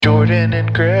Jordan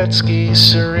and Gretzky,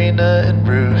 Serena and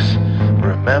Ruth.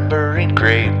 Remembering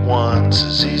great ones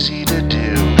is easy to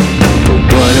do. But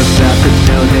what about the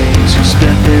no-names who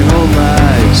spent their whole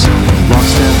lives long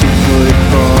snapping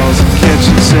footballs and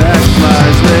catching sack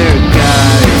flies? They're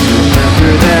guys,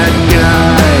 remember that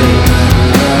guy.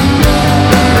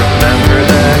 Remember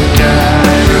that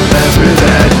guy, remember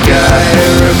that guy,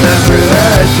 remember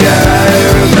that guy,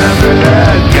 remember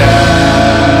that guy.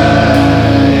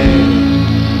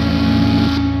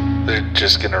 They're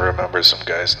just gonna remember some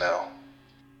guys now.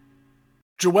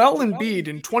 Joel Embiid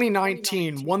in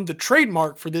 2019 won the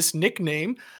trademark for this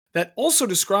nickname that also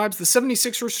describes the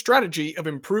 76ers' strategy of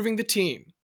improving the team.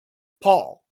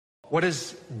 Paul. What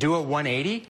is do a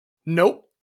 180? Nope.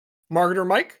 Margaret or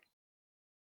Mike?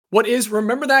 What is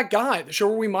Remember That Guy, the show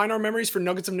where we mine our memories for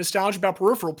nuggets of nostalgia about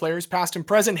peripheral players, past and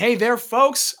present. Hey there,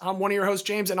 folks. I'm one of your hosts,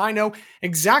 James, and I know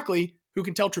exactly who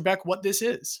can tell Trebek what this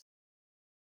is.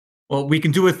 Well, we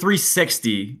can do a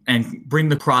 360 and bring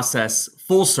the process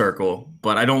full circle,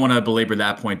 but I don't want to belabor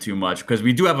that point too much because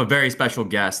we do have a very special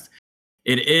guest.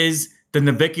 It is the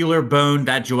navicular bone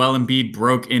that Joel Embiid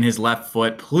broke in his left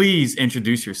foot. Please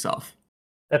introduce yourself.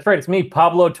 That's right. It's me,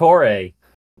 Pablo Torre.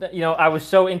 You know, I was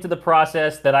so into the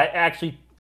process that I actually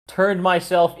turned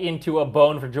myself into a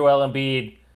bone for Joel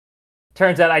Embiid.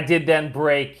 Turns out I did then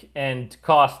break and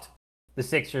cost the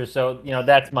Sixers, so, you know,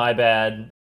 that's my bad.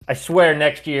 I swear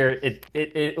next year it's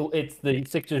the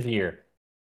Sixers' year.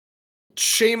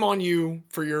 Shame on you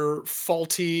for your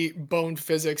faulty bone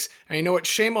physics. And you know what?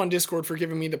 Shame on Discord for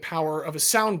giving me the power of a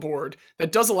soundboard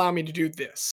that does allow me to do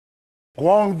this.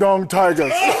 Guangdong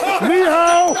Tigers. Ni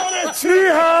hao! Ni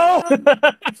hao!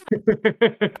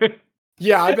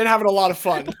 Yeah, I've been having a lot of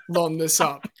fun loading this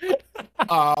up.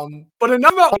 But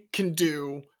enough about what I can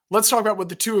do. Let's talk about what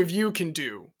the two of you can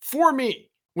do for me,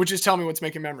 which is tell me what's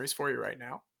making memories for you right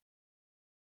now.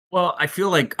 Well, I feel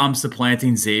like I'm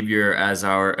supplanting Xavier as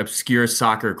our obscure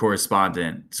soccer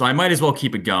correspondent, so I might as well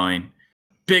keep it going.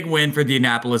 Big win for the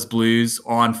Annapolis Blues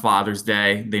on Father's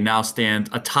Day. They now stand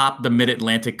atop the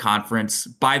Mid-Atlantic Conference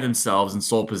by themselves in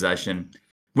sole possession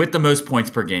with the most points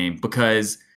per game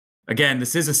because, again,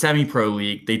 this is a semi-pro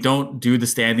league. They don't do the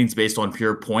standings based on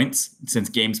pure points since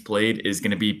games played is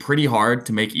going to be pretty hard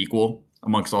to make equal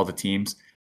amongst all the teams.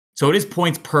 So it is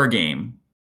points per game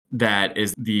that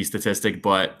is the statistic,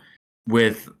 but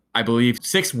with, I believe,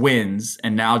 6 wins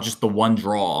and now just the 1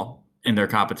 draw in their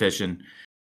competition,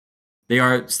 they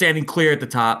are standing clear at the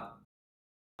top.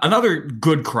 Another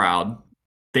good crowd.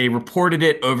 They reported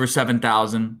it over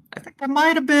 7,000. I think that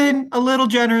might have been a little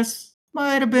generous.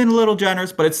 But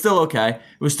it's still okay. It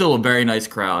was still a very nice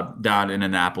crowd down in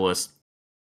Annapolis.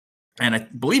 And I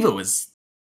believe it was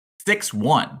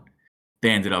 6-1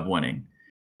 they ended up winning.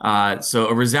 So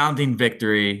a resounding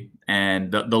victory,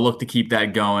 and they'll look to keep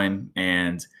that going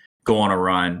and go on a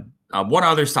run. One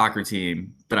other soccer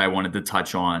team that I wanted to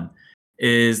touch on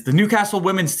is the Newcastle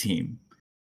women's team.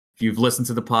 If you've listened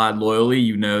to the pod loyally,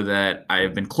 you know that I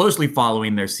have been closely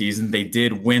following their season. They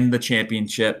did win the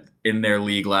championship in their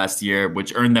league last year,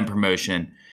 which earned them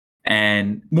promotion.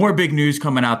 And more big news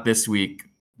coming out this week.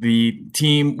 The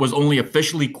team was only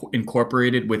officially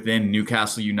incorporated within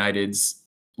Newcastle United's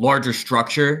larger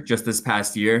structure just this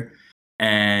past year.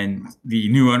 And the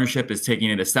new ownership is taking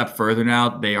it a step further now.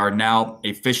 They are now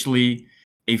officially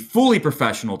a fully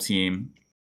professional team.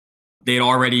 They had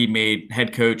already made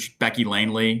head coach Becky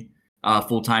Langley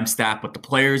full-time staff, but the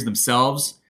players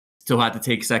themselves still had to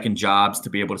take second jobs to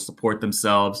be able to support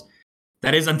themselves.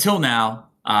 That is until now.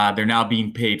 They're now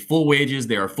being paid full wages.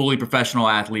 They are fully professional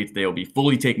athletes. They will be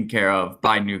fully taken care of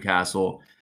by Newcastle.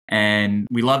 And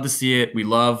we love to see it. We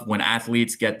love when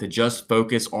athletes get to just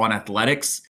focus on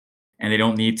athletics and they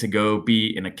don't need to go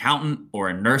be an accountant or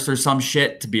a nurse or some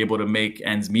shit to be able to make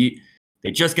ends meet.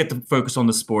 They just get to focus on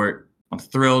the sport. I'm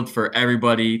thrilled for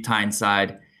everybody,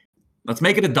 Tyneside. Let's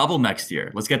make it a double next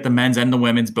year. Let's get the men's and the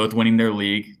women's both winning their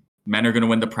league. Men are going to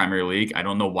win the Premier League. I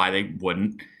don't know why they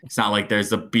wouldn't. It's not like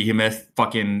there's a behemoth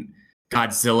fucking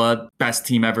Godzilla best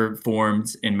team ever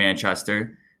formed in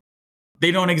Manchester.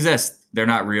 They don't exist. They're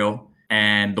not real.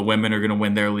 And the women are going to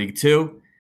win their league too.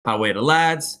 Howay to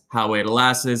lads, howay to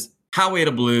lasses, howay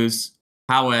to blues,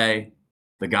 howay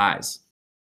the guys.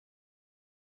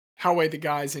 Howay the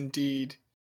guys indeed.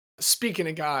 Speaking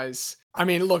of guys, I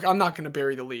mean, look, I'm not going to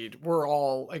bury the lead. We're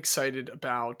all excited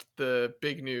about the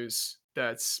big news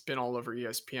that's been all over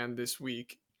ESPN this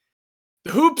week.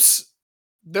 The hoops,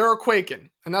 they're quaking.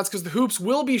 And that's because the hoops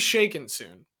will be shaken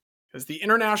soon. Because the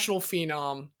international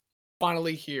phenom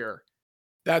finally here.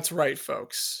 That's right,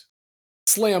 folks.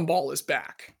 Slam ball is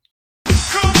back.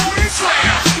 Come on and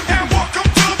slam, and welcome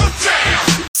to the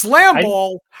jam. Slam ball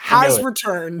I knew has it.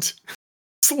 returned.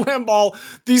 Slam ball,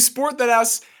 the sport that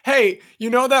asks, hey, you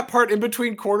know that part in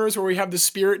between corners where we have the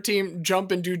spirit team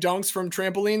jump and do dunks from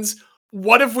trampolines?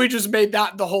 What if we just made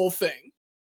that the whole thing?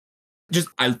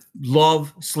 I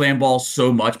love slam ball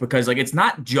so much because like it's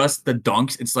not just the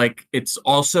dunks. It's like it's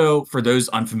also, for those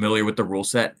unfamiliar with the rule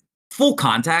set, full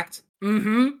contact.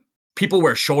 Mm-hmm. People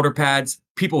wear shoulder pads.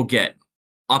 People get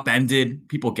upended.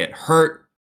 People get hurt.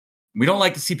 We don't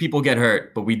like to see people get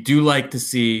hurt, but we do like to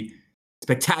see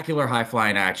spectacular high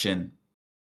flying action,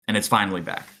 and it's finally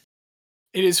back.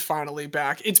 It is finally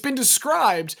back. It's been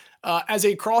described as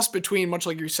a cross between, much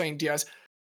like you're saying, Diaz,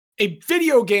 a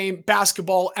video game,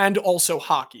 basketball, and also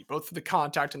hockey, both for the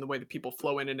contact and the way that people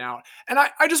flow in and out. And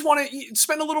I just want to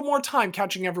spend a little more time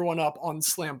catching everyone up on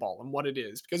slam ball and what it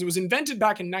is, because it was invented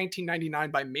back in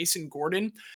 1999 by Mason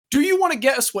Gordon. Do you want to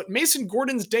guess what Mason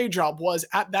Gordon's day job was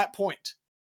at that point?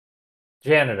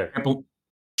 Janitor.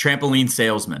 Trampoline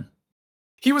salesman.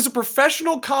 He was a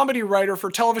professional comedy writer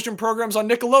for television programs on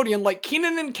Nickelodeon like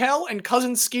Kenan and Kel and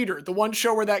Cousin Skeeter, the one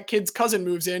show where that kid's cousin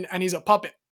moves in and he's a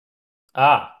puppet.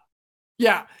 Ah.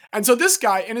 Yeah. And so this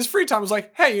guy in his free time was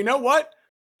like, hey, you know what?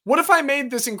 What if I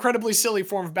made this incredibly silly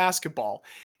form of basketball?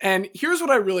 And here's what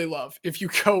I really love. If you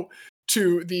go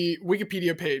to the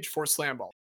Wikipedia page for Slam Ball,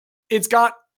 it's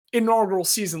got inaugural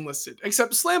season listed,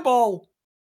 except Slam Ball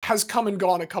has come and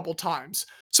gone a couple times.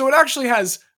 So it actually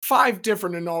has 5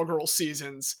 different inaugural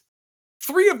seasons.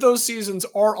 3 of those seasons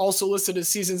are also listed as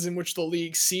seasons in which the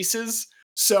league ceases.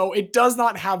 So it does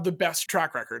not have the best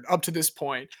track record up to this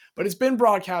point, but it's been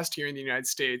broadcast here in the United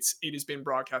States. It has been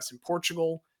broadcast in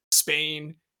Portugal,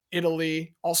 Spain,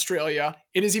 Italy, Australia.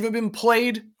 It has even been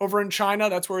played over in China.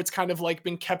 That's where it's kind of like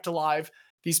been kept alive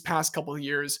these past couple of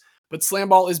years. But Slam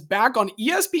Ball is back on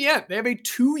ESPN. They have a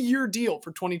 2-year deal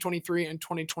for 2023 and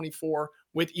 2024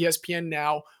 with ESPN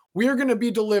now. We are going to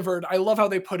be delivered, I love how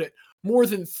they put it, more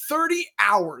than 30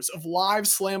 hours of live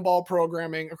slam ball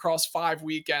programming across 5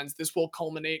 weekends. This will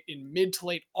culminate in mid to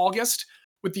late August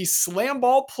with the Slam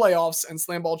Ball playoffs and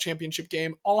Slam Ball championship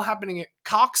game all happening at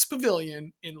Cox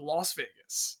Pavilion in Las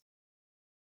Vegas.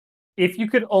 If you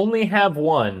could only have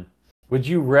one, would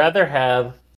you rather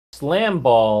have slam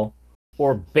ball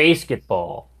or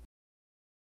basketball?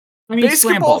 I mean,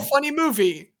 slam Basketball, ball. funny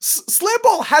movie. Slam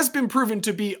ball has been proven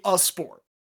to be a sport.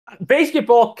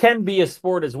 Basketball can be a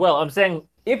sport as well. I'm saying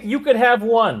if you could have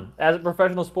one as a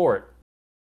professional sport,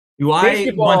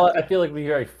 basketball I feel like would be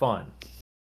very fun.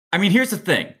 I mean, here's the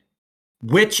thing.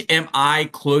 Which am I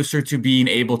closer to being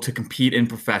able to compete in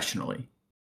professionally?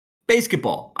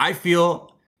 Basketball. I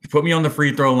feel you put me on the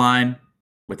free throw line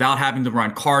without having to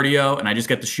run cardio and I just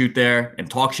get to shoot there and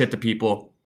talk shit to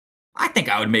people. I think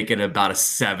I would make it about a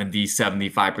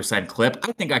 70-75% clip.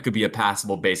 I think I could be a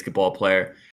passable basketball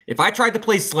player. If I tried to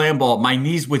play slam ball, my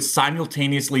knees would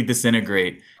simultaneously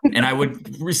disintegrate and I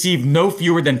would receive no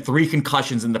fewer than 3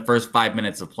 concussions in the first 5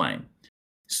 minutes of playing.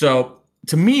 So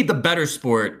to me, the better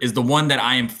sport is the one that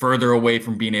I am further away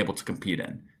from being able to compete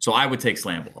in. So I would take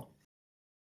slam ball.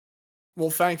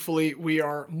 Well, thankfully, we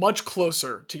are much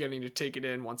closer to getting to take it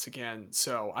in once again.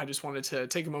 So I just wanted to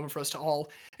take a moment for us to all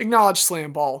acknowledge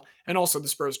Slam Ball and also the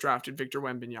Spurs drafted Victor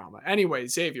Wembanyama. Anyway,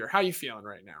 Xavier, how you feeling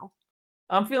right now?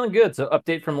 I'm feeling good. So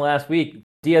update from last week.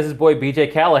 Diaz's boy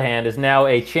BJ Callahan is now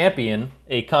a champion,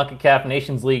 a CONCACAF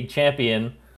Nations League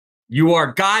champion. You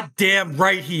are goddamn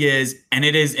right he is. And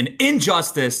it is an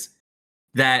injustice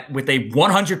that with a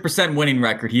 100% winning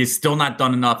record, he has still not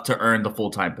done enough to earn the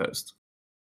full-time post.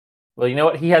 Well, you know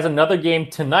what? He has another game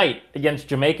tonight against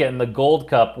Jamaica in the Gold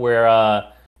Cup where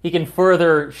he can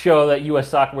further show that U.S.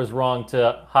 Soccer was wrong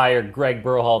to hire Greg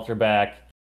Berhalter back.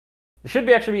 It should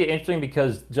actually be interesting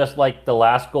because just like the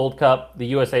last Gold Cup, the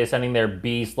USA is sending their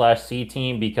B/C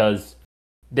team because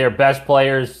their best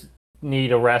players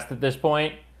need a rest at this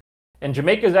point. And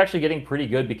Jamaica is actually getting pretty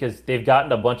good because they've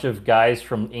gotten a bunch of guys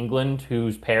from England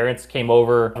whose parents came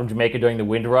over from Jamaica during the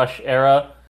Windrush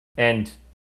era and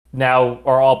now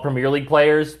are all Premier League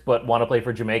players but want to play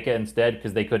for Jamaica instead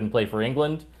because they couldn't play for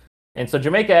England. And so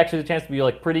Jamaica actually has a chance to be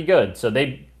like pretty good. So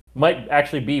they might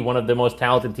actually be one of the most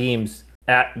talented teams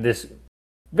at this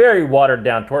very watered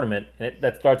down tournament. And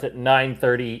that starts at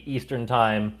 9:30 Eastern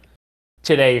time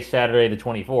today, Saturday the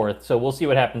 24th. So we'll see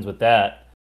what happens with that.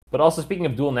 But also speaking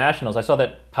of dual nationals, I saw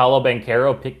that Paolo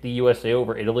Banchero picked the USA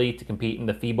over Italy to compete in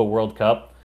the FIBA World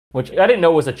Cup, which I didn't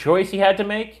know was a choice he had to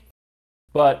make.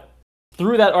 But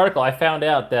through that article, I found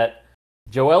out that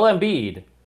Joel Embiid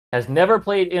has never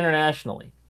played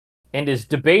internationally and is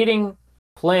debating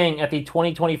playing at the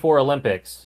 2024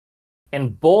 Olympics.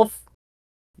 And both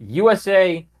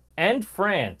USA and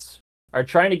France are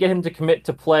trying to get him to commit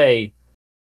to play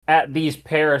at these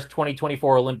Paris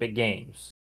 2024 Olympic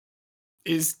Games.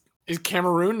 Is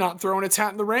Cameroon not throwing its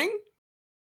hat in the ring?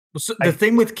 So the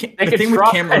thing with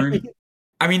Cameroon,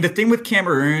 I mean, the thing with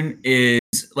Cameroon is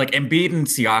like Embiid and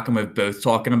Siakam have both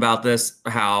talking about this,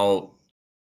 how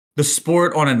the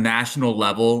sport on a national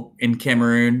level in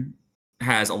Cameroon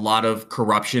has a lot of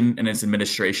corruption in its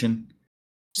administration.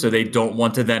 So they don't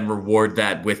want to then reward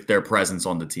that with their presence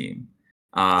on the team.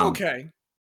 Okay.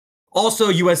 Also,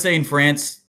 USA and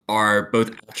France are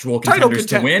both actual contenders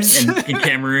to win. And in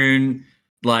Cameroon,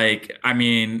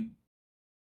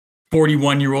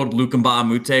 41-year-old Lukamba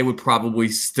Amute would probably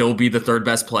still be the third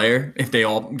best player if they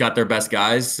all got their best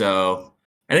guys. So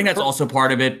I think that's also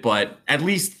part of it. But at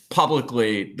least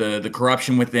publicly, the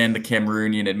corruption within the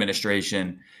Cameroonian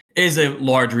administration is a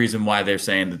large reason why they're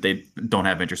saying that they don't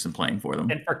have interest in playing for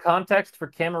them. And for context, for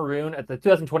Cameroon at the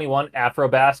 2021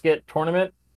 AfroBasket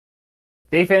tournament,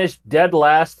 they finished dead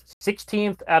last,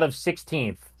 16th out of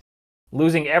 16th,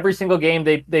 losing every single game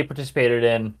they participated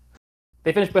in.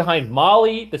 They finished behind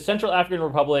Mali, the Central African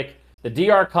Republic, the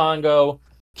DR Congo,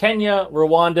 Kenya,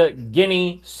 Rwanda,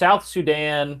 Guinea, South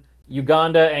Sudan,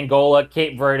 Uganda, Angola,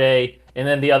 Cape Verde, and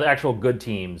then the other actual good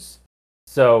teams.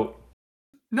 So,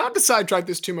 not to sidetrack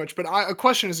this too much, but a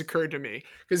question has occurred to me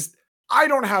because I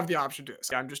don't have the option to this.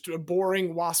 I'm just a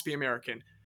boring, waspy American.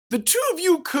 The two of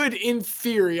you could, in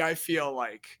theory, I feel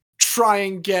like, try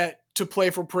and get to play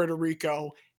for Puerto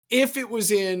Rico if it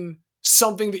was in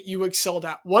something that you excelled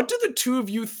at. What do the two of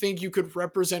you think you could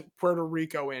represent Puerto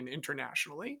Rico in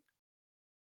internationally?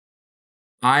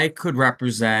 I could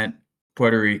represent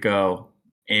Puerto Rico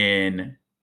in,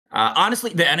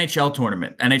 honestly, the NHL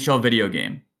tournament, NHL video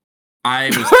game. I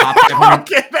was top 500.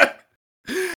 Okay,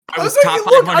 I was top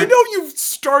 500. I know you've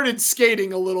started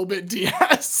skating a little bit,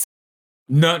 DS.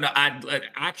 No,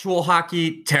 actual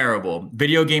hockey, terrible.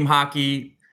 Video game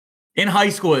hockey, in high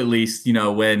school at least,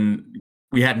 when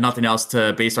we had nothing else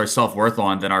to base our self-worth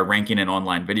on than our ranking in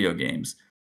online video games.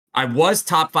 I was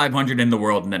top 500 in the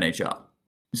world in NHL.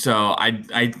 So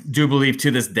I do believe to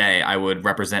this day I would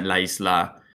represent La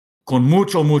Isla con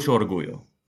mucho orgullo.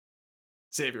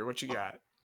 Xavier, what you got?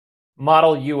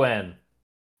 Model UN.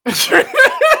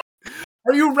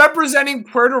 Are you representing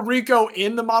Puerto Rico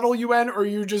in the Model UN, or are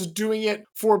you just doing it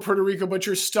for Puerto Rico, but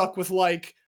you're stuck with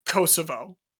like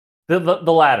Kosovo? The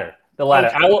latter. The latter.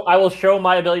 Okay. I will show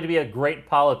my ability to be a great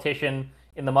politician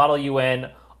in the Model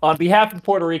UN on behalf of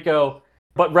Puerto Rico,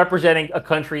 but representing a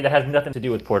country that has nothing to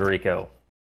do with Puerto Rico.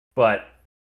 But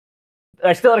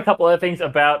I still had a couple other things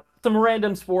about some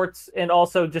random sports and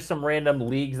also just some random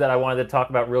leagues that I wanted to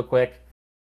talk about real quick.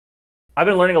 I've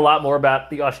been learning a lot more about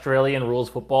the Australian Rules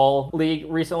Football League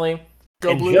recently.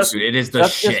 Go Blues. Dude, it is the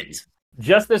shit.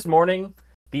 Just this morning,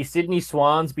 the Sydney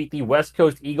Swans beat the West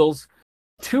Coast Eagles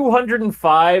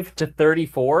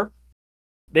 205-34.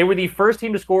 They were the first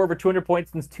team to score over 200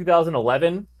 points since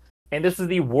 2011, and this was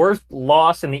the worst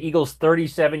loss in the Eagles'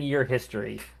 37-year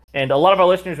history. And a lot of our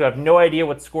listeners who have no idea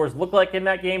what scores look like in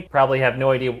that game probably have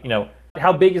no idea,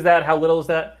 how big is that? How little is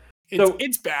that?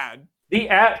 It's bad.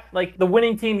 The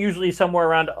winning team usually somewhere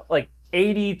around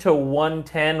 80 to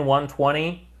 110,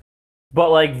 120.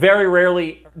 But very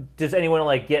rarely does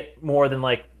anyone get more than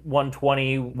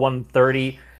 120,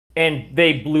 130, and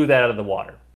they blew that out of the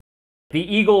water. The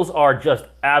Eagles are just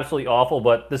absolutely awful,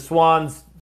 but the Swans,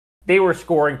 they were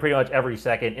scoring pretty much every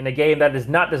second in a game that is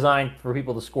not designed for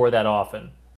people to score that often.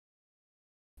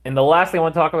 And the last thing I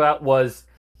want to talk about was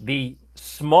the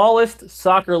smallest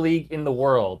soccer league in the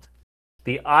world,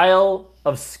 the Isle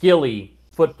of Scilly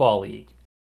Football League,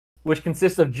 which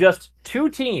consists of just two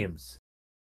teams,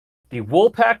 the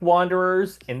Woolpack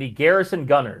Wanderers and the Garrison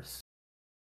Gunners,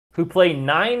 who play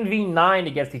 9v9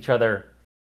 against each other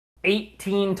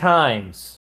 18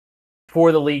 times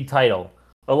for the league title,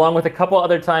 along with a couple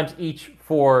other times each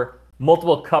for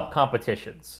multiple cup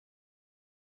competitions.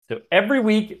 So every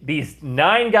week, these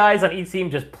 9 guys on each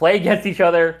team just play against each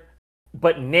other,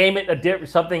 but name it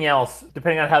something else,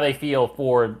 depending on how they feel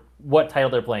for what title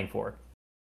they're playing for.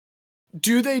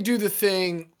 Do they do the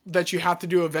thing that you have to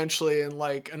do eventually in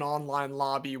an online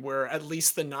lobby where at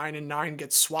least the 9 and 9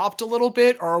 gets swapped a little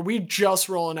bit? Or are we just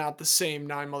rolling out the same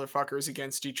 9 motherfuckers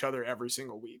against each other every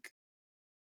single week?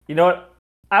 You know what?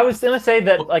 I was gonna say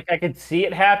that I could see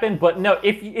it happen, but no,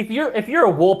 if you're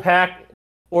a Woolpack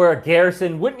or a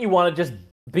Garrison, wouldn't you want to just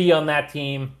be on that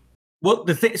team? Well,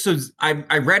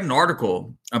 I read an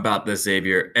article about this,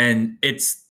 Xavier, and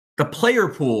it's the player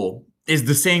pool is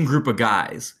the same group of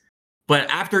guys. But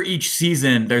after each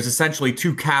season, there's essentially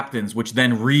 2 captains, which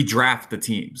then redraft the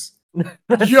teams.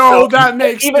 That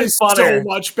makes this so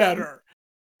much better.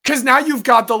 Because now you've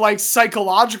got the like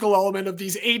psychological element of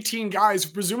these 18 guys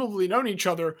who presumably known each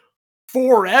other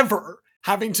forever,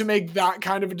 having to make that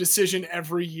kind of a decision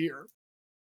every year.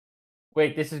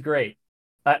 Wait, this is great.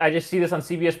 I just see this on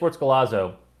CBS Sports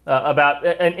Golazo about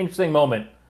an interesting moment.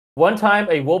 One time,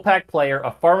 a Wolfpack player,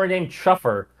 a farmer named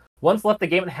Chuffer, once left the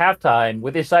game at halftime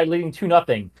with his side leading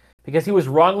 2-0 because he was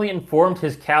wrongly informed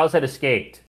his cows had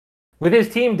escaped. With his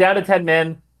team down to 10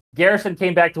 men, Garrison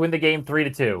came back to win the game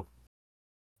 3-2.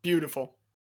 Beautiful.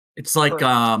 It's like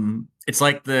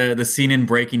the scene in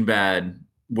Breaking Bad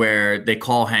where they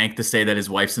call Hank to say that his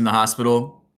wife's in the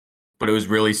hospital, but it was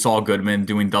really Saul Goodman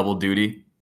doing double duty.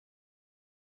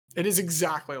 It is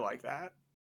exactly like that.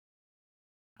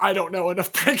 I don't know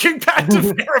enough Breaking Bad to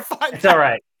verify that. It's all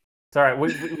right. It's all right.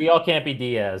 We all can't be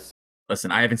Diaz.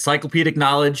 Listen, I have encyclopedic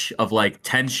knowledge of like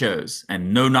 10 shows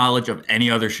and no knowledge of any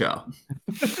other show.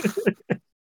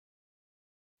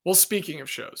 Well, speaking of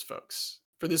shows, folks,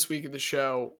 for this week of the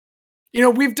show, you know,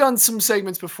 we've done some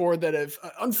segments before that have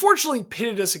unfortunately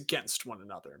pitted us against one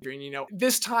another. And, you know,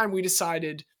 this time we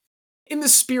decided, in the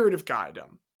spirit of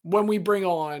Guidem, when we bring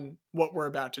on what we're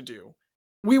about to do,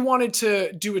 we wanted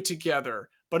to do it together,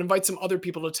 but invite some other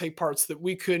people to take part so that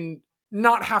we couldn't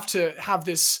not have to have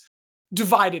this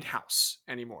divided house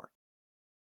anymore.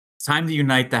 It's time to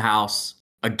unite the house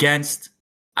against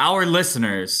our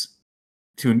listeners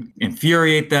to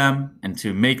infuriate them and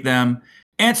to make them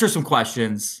answer some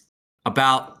questions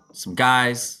about some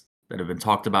guys that have been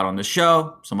talked about on the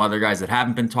show, some other guys that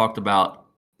haven't been talked about,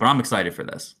 but I'm excited for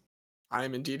this. I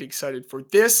am indeed excited for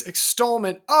this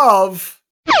installment of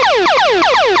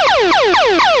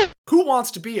Who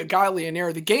Wants to Be a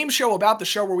Guy-llionaire, the game show about the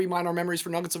show where we mine our memories for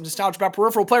nuggets of nostalgia about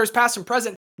peripheral players past and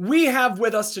present. We have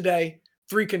with us today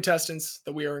 3 contestants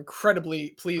that we are incredibly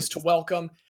pleased to welcome.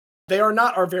 They are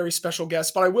not our very special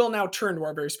guests, but I will now turn to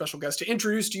our very special guest to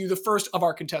introduce to you the first of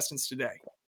our contestants today.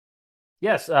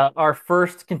 Yes, our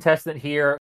first contestant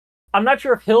here. I'm not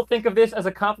sure if he'll think of this as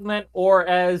a compliment or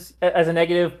as a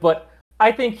negative, but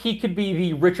I think he could be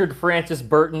the Richard Francis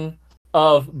Burton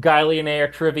of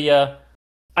Guy-llionaire trivia.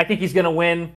 I think he's going to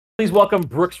win. Please welcome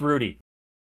Brooks Rudy.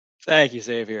 Thank you,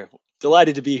 Xavier.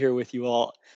 Delighted to be here with you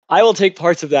all. I will take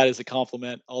parts of that as a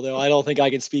compliment, although I don't think I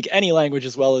can speak any language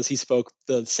as well as he spoke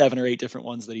the 7 or 8 different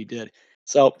ones that he did.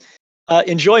 So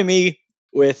enjoy me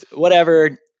with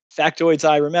whatever factoids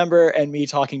I remember and me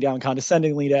talking down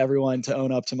condescendingly to everyone to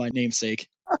own up to my namesake.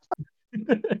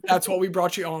 That's what we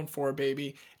brought you on for,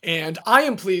 baby. And I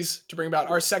am pleased to bring about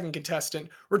our second contestant,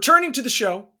 returning to the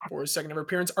show for his second ever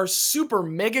appearance, our super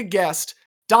mega guest,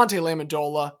 Dante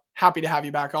Lamendola. Happy to have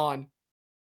you back on.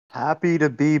 Happy to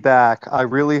be back. I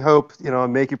really hope, I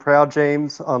make you proud,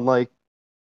 James, unlike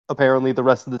apparently the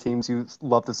rest of the teams you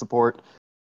love to support.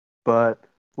 But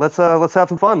let's have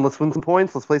some fun. Let's win some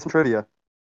points. Let's play some trivia.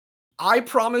 I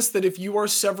promise that if you are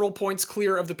several points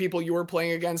clear of the people you are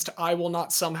playing against, I will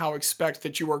not somehow expect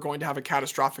that you are going to have a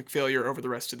catastrophic failure over the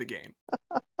rest of the game.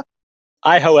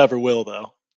 I, however, will,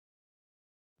 though.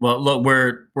 Well, look,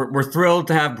 we're thrilled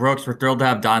to have Brooks. We're thrilled to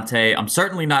have Dante. I'm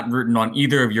certainly not rooting on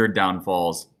either of your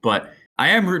downfalls, but I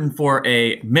am rooting for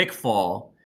a Mick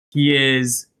Fall. He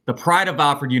is the pride of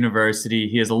Alfred University.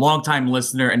 He is a longtime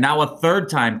listener and now a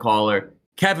third-time caller.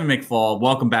 Kevin McFall,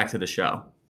 welcome back to the show.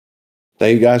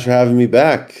 Thank you guys for having me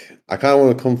back. I kind of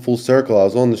want to come full circle. I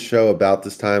was on the show about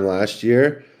this time last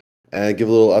year and give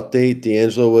a little update.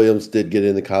 D'Angelo Williams did get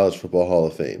in the College Football Hall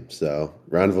of Fame. So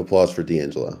round of applause for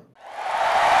D'Angelo.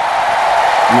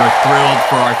 We are thrilled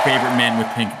for our favorite man with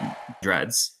pink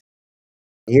dreads.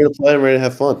 I'm here to play. I'm ready to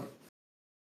have fun.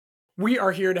 We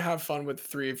are here to have fun with the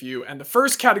 3 of you. And the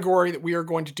first category that we are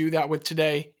going to do that with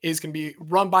today is going to be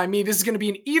run by me. This is going to be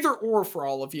an either or for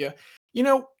all of you. You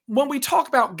know, when we talk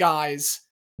about guys,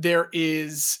 there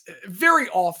is very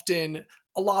often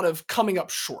a lot of coming up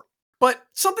short. But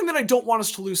something that I don't want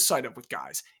us to lose sight of with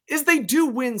guys is they do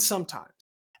win sometimes.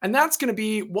 And that's going to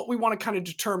be what we want to kind of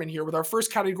determine here with our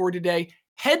first category today,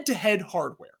 head-to-head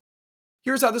hardware.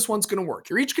 Here's how this one's going to work.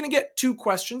 You're each going to get 2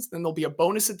 questions, then there'll be a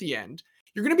bonus at the end.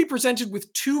 You're going to be presented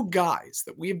with 2 guys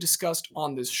that we have discussed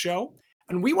on this show,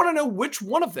 and we want to know which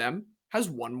one of them has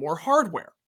one more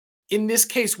hardware. In this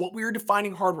case, what we are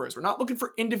defining hardware is we're not looking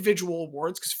for individual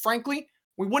awards because, frankly,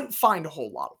 we wouldn't find a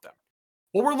whole lot of them.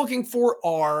 What we're looking for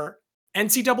are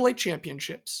NCAA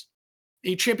championships,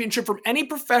 a championship from any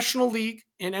professional league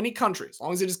in any country. As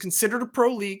long as it is considered a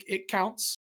pro league, it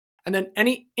counts. And then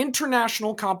any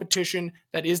international competition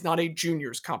that is not a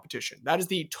juniors competition. That is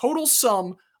the total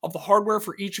sum of the hardware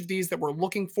for each of these that we're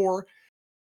looking for.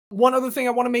 One other thing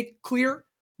I want to make clear,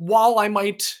 while I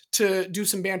might, to do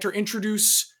some banter,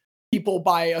 introduce people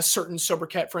by a certain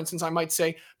sobriquet. For instance, I might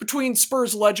say between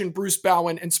Spurs legend Bruce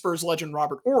Bowen and Spurs legend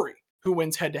Robert Horry, who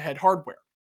wins head-to-head hardware.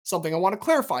 Something I want to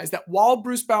clarify is that while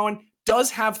Bruce Bowen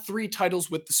does have 3 titles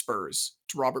with the Spurs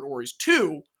to Robert Horry's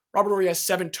 2, Robert Horry has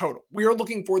 7 total. We are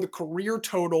looking for the career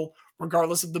total,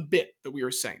 regardless of the bit that we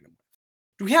are saying them with.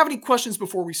 Do we have any questions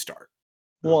before we start?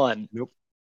 1. Nope.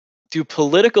 Do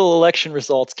political election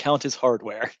results count as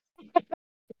hardware?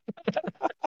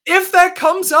 If that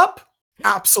comes up,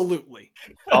 absolutely.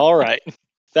 All right.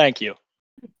 Thank you.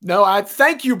 No, I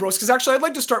thank you, bros, because actually I'd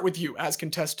like to start with you as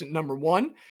contestant number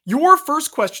 1. Your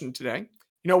first question today.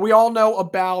 We all know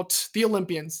about the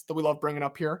Olympians that we love bringing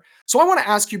up here. So I want to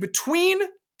ask you, between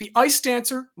the ice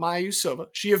dancer, Maya Yusova,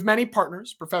 she of many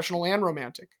partners, professional and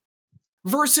romantic,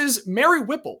 versus Mary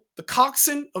Whipple, the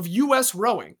coxswain of U.S.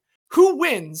 rowing, who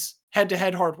wins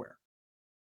head-to-head hardware?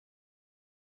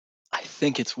 I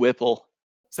think it's Whipple.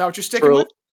 Is that what you're sticking with?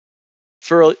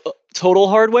 For total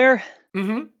hardware?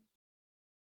 Mm-hmm.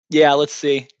 Yeah, let's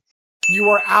see. You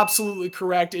are absolutely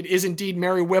correct. It is indeed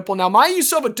Mary Whipple. Now, Maya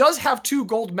Yusova does have 2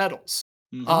 gold medals.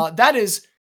 That is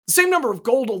the same number of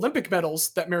gold Olympic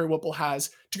medals that Mary Whipple has,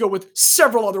 to go with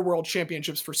several other world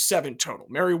championships for 7 total.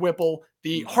 Mary Whipple,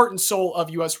 the heart and soul of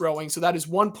U.S. rowing. So that is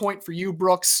 1 point for you,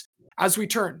 Brooks. As we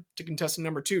turn to contestant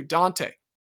number 2, Dante.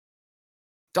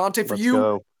 Dante, for Let's you,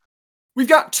 go. we've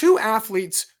got 2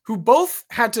 athletes who both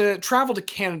had to travel to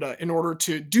Canada in order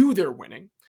to do their winning.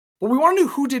 But we want to know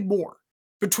who did more.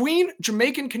 Between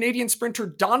Jamaican-Canadian sprinter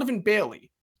Donovan Bailey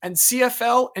and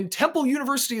CFL and Temple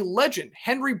University legend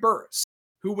Henry Burris,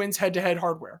 who wins head-to-head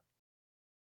hardware?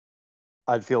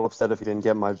 I'd feel upset if you didn't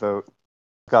get my vote.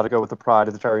 Got to go with the pride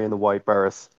of the cherry and the white,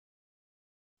 Burris.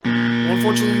 Well,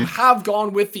 unfortunately, you have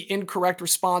gone with the incorrect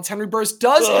response. Henry Burris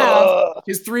does have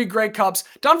his 3 Grey Cups.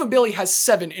 Donovan Bailey has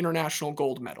 7 international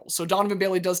gold medals. So Donovan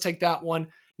Bailey does take that one.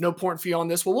 No point for you on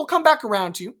this. Well, we'll come back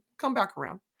around to you. Come back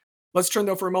around. Let's turn,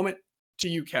 though, for a moment to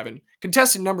you, Kevin.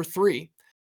 Contestant number 3.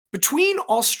 Between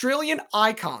Australian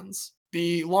icons,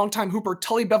 the longtime hooper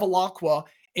Tully Bevilacqua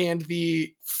and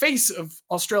the face of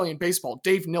Australian baseball,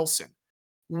 Dave Nilsson,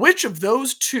 which of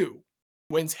those 2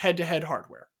 wins head-to-head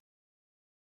hardware?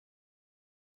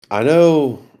 I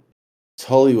know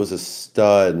Tully was a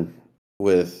stud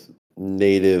with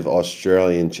native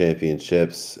Australian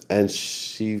championships, and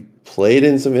she played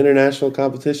in some international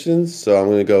competitions, so I'm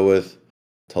going to go with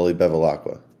Tully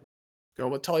Bevilacqua. Go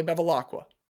with Tully Bevilacqua.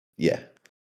 Yeah.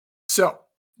 So,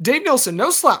 Dave Nilsson, no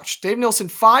slouch. Dave Nilsson,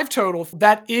 5 total.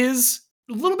 That is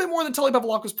a little bit more than Tully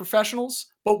Bevilacqua's professionals,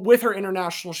 but with her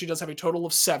international, she does have a total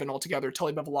of 7 altogether.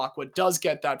 Tully Bevilacqua does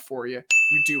get that for you.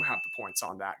 You do have the points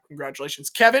on that. Congratulations,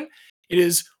 Kevin. It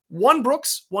is 1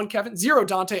 Brooks, 1 Kevin, 0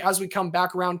 Dante. As we come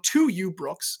back around to you,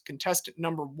 Brooks, contestant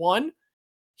number 1.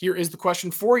 Here is the question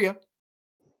for you.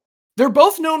 They're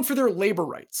both known for their labor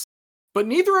rights, but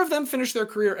neither of them finished their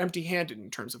career empty-handed in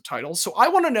terms of titles. So I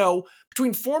want to know,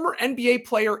 between former NBA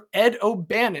player Ed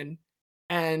O'Bannon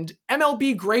and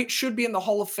MLB great, should be in the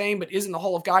Hall of Fame, but is in the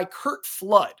Hall of Guy, Curt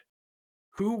Flood,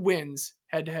 who wins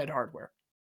head-to-head hardware?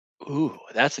 Ooh,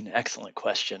 that's an excellent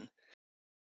question.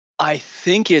 I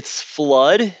think it's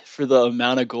Flood for the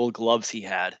amount of gold gloves he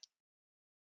had.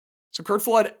 So Curt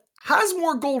Flood has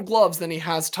more gold gloves than he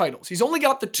has titles. He's only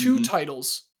got the 2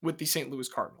 titles with the St. Louis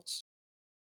Cardinals.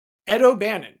 Ed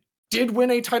O'Bannon did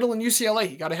win a title in UCLA.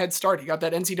 He got a head start. He got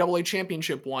that NCAA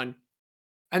championship one.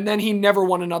 And then he never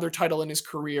won another title in his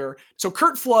career. So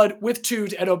Curt Flood with 2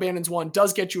 to Ed O'Bannon's 1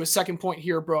 does get you a 2nd point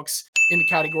here, Brooks, in the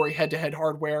category head-to-head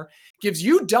hardware. Gives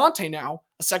you, Dante, now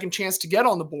a 2nd chance to get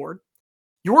on the board.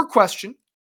 Your question,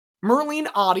 Merlene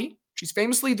Ottey, she's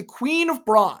famously the Queen of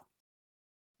Brawn.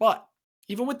 But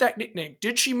even with that nickname,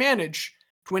 did she manage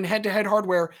to win head-to-head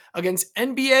hardware against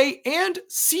NBA and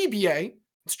CBA,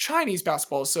 it's Chinese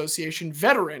Basketball Association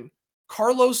veteran,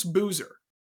 Carlos Boozer?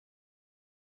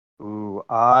 Ooh,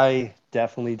 I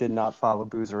definitely did not follow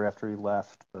Boozer after he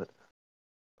left, but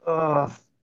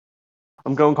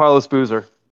I'm going Carlos Boozer.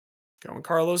 Going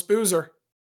Carlos Boozer.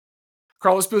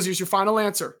 Carlos Boozer is your final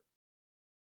answer.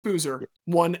 Boozer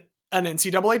won an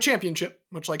NCAA championship,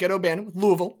 much like Ed O'Bannon with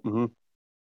Louisville.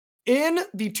 In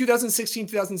the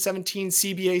 2016-2017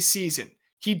 CBA season,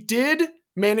 he did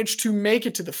manage to make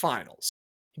it to the finals.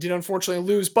 He did unfortunately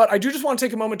lose, but I do just want to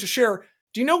take a moment to share.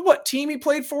 Do you know what team he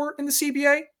played for in the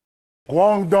CBA?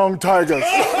 Guangdong Tigers.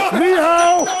 Ni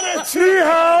hao! Ni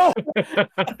hao!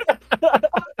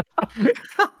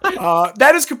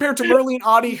 That is compared to Merlene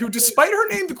Ottey, who, despite her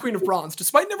name the Queen of Bronze,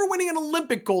 despite never winning an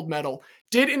Olympic gold medal,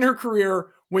 did in her career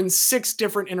win 6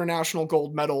 different international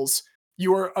gold medals.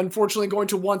 You are unfortunately going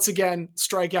to once again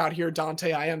strike out here,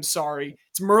 Dante. I am sorry.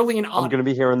 It's Merlene Ottey. I'm going to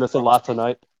be hearing this a lot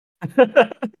tonight.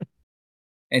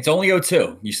 It's only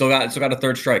 0-2. You still got a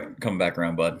third strike coming back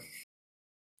around, bud.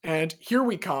 And here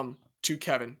we come to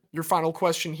Kevin. Your final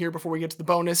question here before we get to the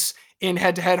bonus in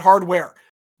head-to-head hardware.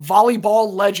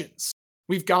 Volleyball legends.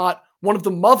 We've got one of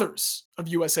the mothers of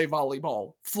USA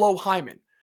Volleyball, Flo Hyman,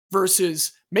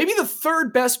 versus maybe the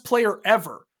third best player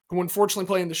ever, who unfortunately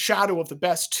play in the shadow of the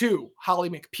best two, Holly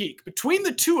McPeak. Between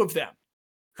the two of them,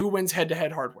 who wins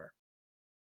head-to-head hardware?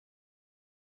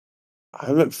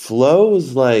 Flo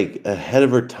was like ahead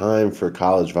of her time for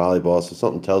college volleyball, so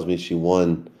something tells me she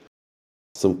won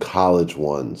some college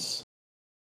ones.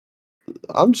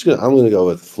 I'm gonna go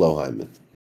with Flo Hyman.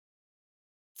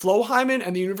 Flo Hyman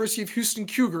and the University of Houston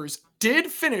Cougars did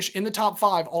finish in the top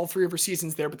 5 all 3 of her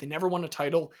seasons there, but they never won a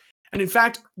title. And in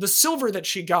fact, the silver that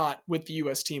she got with the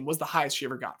U.S. team was the highest she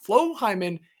ever got. Flo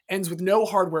Hyman ends with no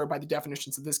hardware by the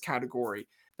definitions of this category.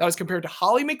 That was compared to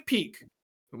Holly McPeak,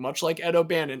 who, much like Ed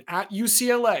O'Bannon at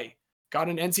UCLA, got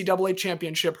an NCAA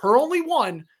championship. Her only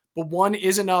one, but one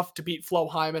is enough to beat Flo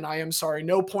Hyman. I am sorry,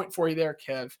 no point for you there,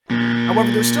 Kev. However,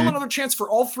 there's still another chance for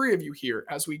all 3 of you here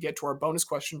as we get to our bonus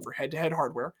question for head-to-head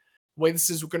hardware. The way this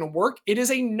is going to work, it is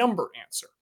a number answer.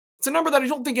 It's a number that I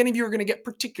don't think any of you are going to get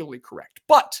particularly correct,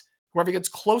 but whoever gets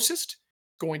closest,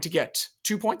 going to get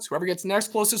 2 points. Whoever gets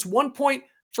next closest, 1 point.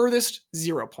 Furthest,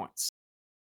 0 points.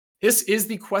 This is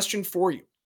the question for you.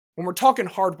 When we're talking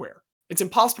hardware, it's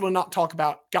impossible to not talk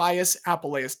about Gaius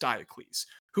Apuleius Diocles,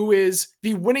 who is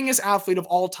the winningest athlete of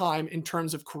all time in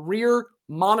terms of career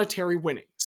monetary winnings.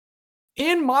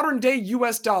 In modern day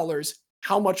US dollars,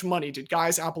 how much money did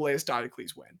Gaius Apuleius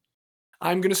Diocles win?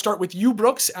 I'm going to start with you,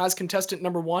 Brooks, as contestant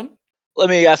number 1. Let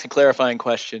me ask a clarifying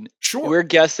question. Sure. We're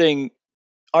guessing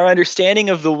our understanding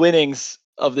of the winnings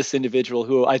of this individual,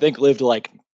 who I think lived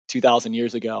like 2,000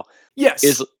 years ago, Yes.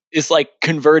 is like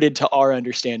converted to our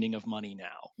understanding of money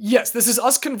now. Yes, this is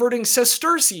us converting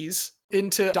sesterces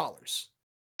into dollars.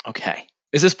 Okay.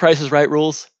 Is this Price is Right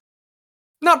rules?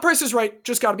 Not Price is Right,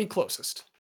 just got to be closest.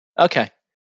 Okay.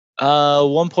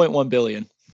 1.1 billion.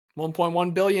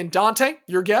 1.1 billion. Dante,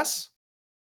 your guess?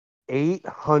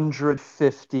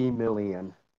 850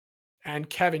 million. And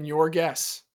Kevin, your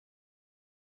guess?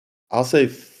 I'll say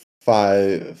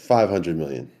 500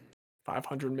 million.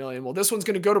 500 million. Well, this one's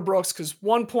going to go to Brooks because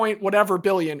 1 point whatever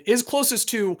billion is closest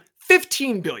to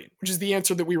 15 billion, which is the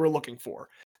answer that we were looking for.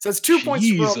 So that's 2 points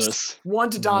to Brooks, 1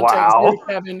 to Dante, Wow. 0 to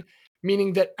Kevin,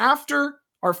 meaning that after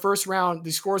our first round,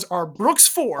 the scores are Brooks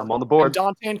 4, I'm on the board. and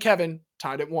Dante and Kevin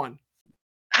tied at 1.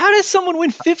 How does someone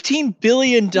win $15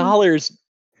 billion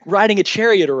riding a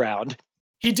chariot around?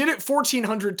 He did it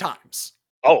 1,400 times.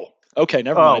 Oh, okay,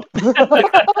 never mind.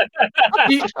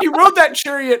 He rode that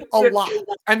chariot a lot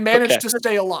and managed to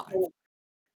stay alive.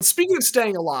 Speaking of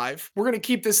staying alive, we're going to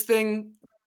keep this thing.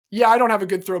 Yeah, I don't have a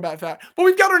good throw about that. But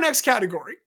we've got our next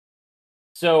category.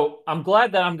 So I'm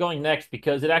glad that I'm going next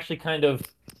because it actually kind of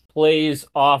plays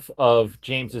off of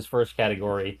James's first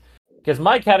category. Because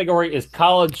my category is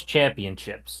college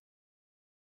championships.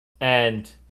 And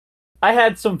I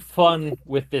had some fun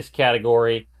with this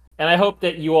category, and I hope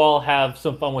that you all have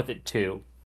some fun with it too.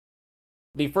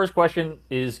 The first question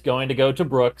is going to go to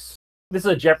Brooks. This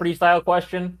is a Jeopardy style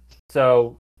question,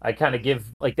 so I kind of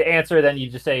give like the answer, then you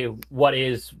just say what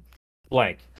is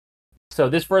blank. So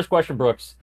this first question,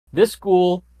 Brooks. This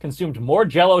school consumed more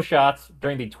Jell-O shots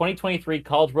during the 2023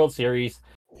 College World Series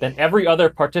than every other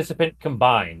participant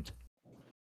combined.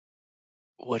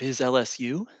 What is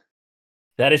LSU?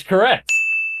 That is correct.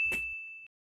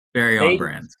 Very on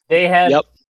brand. They had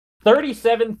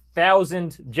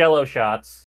 37,000 Jell-O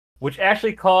shots, which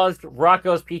actually caused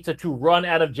Rocco's Pizza to run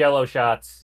out of Jell-O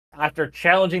shots after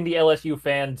challenging the LSU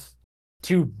fans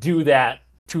to do that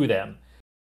to them.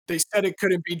 They said it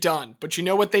couldn't be done, but you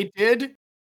know what they did?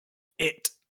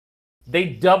 They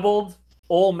doubled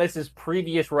Ole Miss's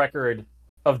previous record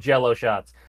of Jell-O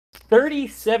shots.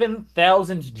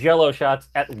 37,000 Jell-O shots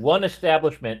at one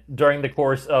establishment during the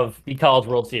course of the College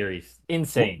World Series.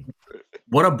 Insane.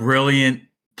 What a brilliant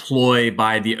ploy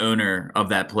by the owner of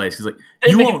that place. He's like,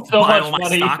 you won't buy all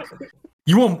my stock.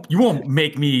 You won't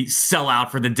make me sell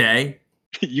out for the day.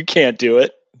 You can't do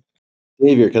it.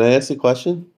 Xavier, can I ask a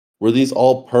question? Were these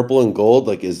all purple and gold?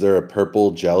 Like, is there a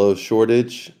purple Jell-O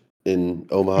shortage in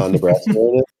Omaha,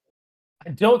 Nebraska?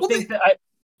 I don't think that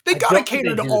They I gotta don't think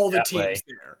cater they to do all it the that teams way.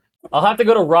 there. I'll have to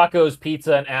go to Rocco's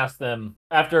Pizza and ask them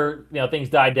after things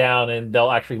die down, and they'll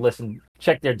actually listen,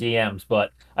 check their DMs. But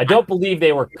I don't believe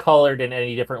they were colored in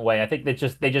any different way. I think they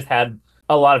just had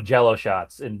a lot of Jell-O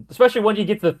shots, and especially when you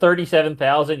get to the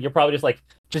 37,000, you're probably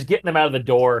just getting them out of the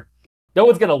door. No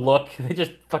one's gonna look. They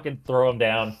just fucking throw them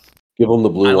down. Give them the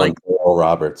blue one, Earl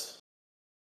Roberts.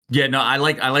 Yeah, no, I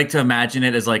like to imagine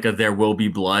it as like a there will be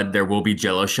blood, there will be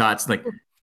Jello shots. Like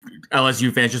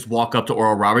LSU fans just walk up to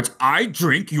Oral Roberts. I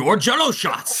drink your Jello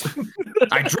shots.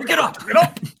 I drink it up.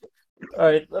 All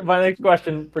right, my next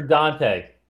question for Dante.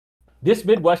 This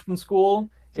Midwestern school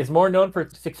is more known for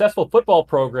its successful football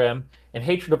program and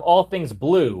hatred of all things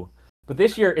blue, but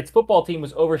this year its football team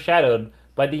was overshadowed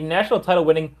by the national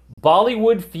title-winning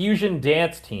Bollywood fusion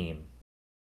dance team.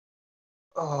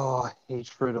 Oh,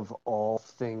 hatred of all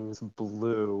things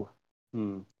blue.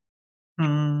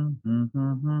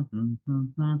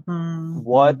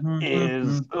 What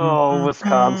is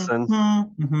Wisconsin?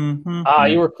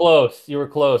 You were close. You were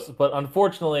close, but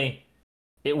unfortunately,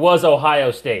 it was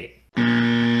Ohio State.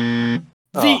 The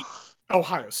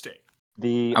Ohio State.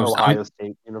 The I was- Ohio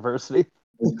State University.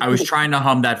 I was trying to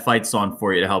hum that fight song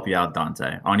for you to help you out, Dante.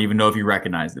 I don't even know if you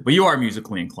recognized it, but you are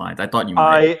musically inclined. I thought you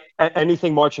might.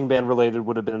 Anything marching band related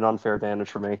would have been an unfair advantage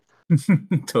for me.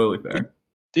 Totally fair.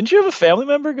 Didn't you have a family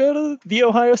member go to the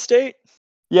Ohio State?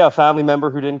 Yeah, a family member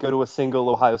who didn't go to a single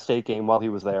Ohio State game while he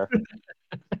was there.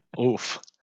 Oof.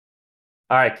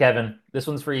 All right, Kevin, this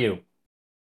one's for you.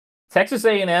 Texas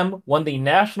A&M won the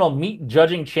National Meat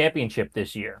Judging Championship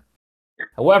this year.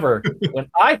 However, when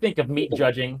I think of meat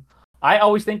judging, I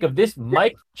always think of this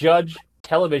Mike Judge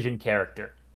television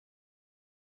character.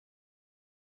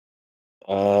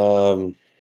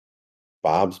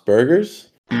 Bob's Burgers.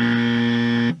 So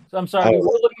I'm sorry, we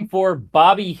were looking for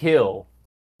Bobby Hill.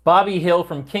 Bobby Hill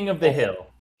from King of the Hill.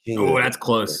 Oh, that's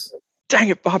close. Dang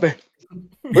it, Bobby.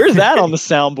 Where's that on the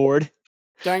soundboard?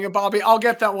 Dang it, Bobby. I'll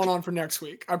get that one on for next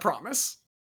week. I promise.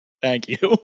 Thank you.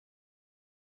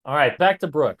 All right, back to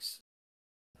Brooks.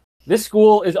 This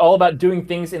school is all about doing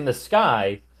things in the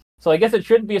sky, so I guess it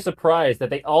shouldn't be a surprise that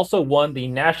they also won the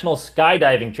National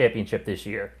Skydiving Championship this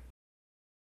year.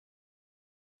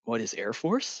 What is Air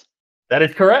Force? That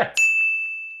is correct.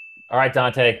 All right,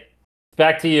 Dante,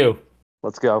 back to you.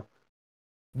 Let's go.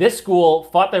 This school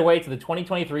fought their way to the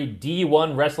 2023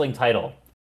 D1 wrestling title.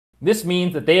 This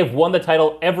means that they have won the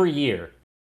title every year,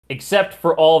 except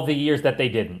for all of the years that they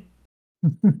didn't.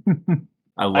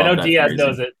 I know that Diaz phrasing.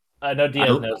 knows it. I know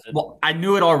Diaz knows it. Well, I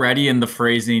knew it already, and the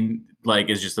phrasing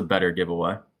is just a better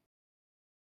giveaway.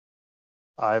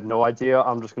 I have no idea.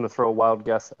 I'm just going to throw a wild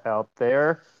guess out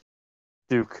there.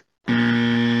 Duke.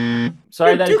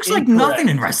 Sorry, that Duke's is like incorrect. nothing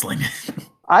in wrestling.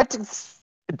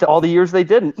 All the years they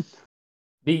didn't.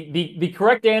 The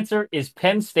correct answer is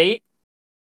Penn State.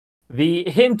 The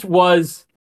hint was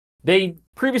they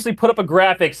previously put up a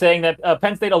graphic saying that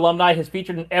Penn State alumni has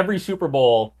featured in every Super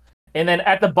Bowl, and then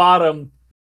at the bottom,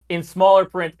 in smaller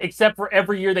print, except for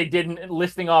every year they didn't,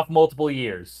 listing off multiple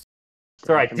years. It's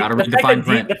all right. Gotta read the fine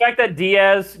print. The fact that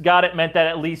Diaz got it meant that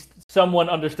at least someone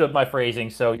understood my phrasing.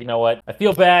 So you know what? I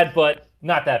feel bad, but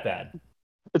not that bad.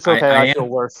 It's okay. I feel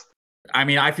worse. I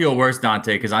mean, I feel worse,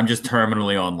 Dante, because I'm just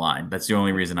terminally online. That's the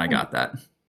only reason I got that.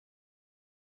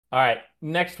 All right,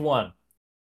 next one.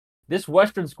 This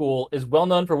Western school is well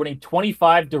known for winning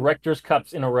 25 Directors'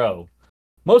 Cups in a row,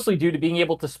 mostly due to being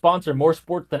able to sponsor more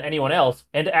sports than anyone else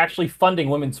and actually funding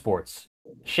women's sports.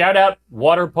 Shout out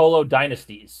Water Polo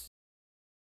Dynasties.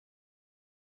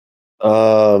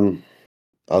 I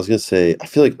was gonna say, I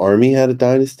feel like Army had a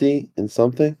dynasty in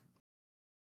something.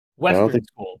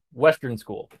 Western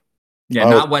school. Yeah,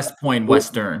 not West Point,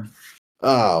 Western.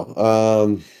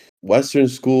 Western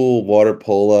school, water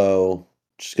polo.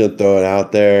 Just gonna throw it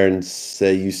out there and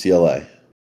say UCLA.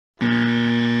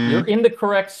 You're in the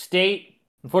correct state.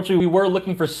 Unfortunately, we were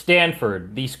looking for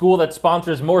Stanford, the school that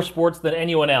sponsors more sports than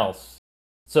anyone else.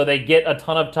 So they get a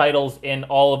ton of titles in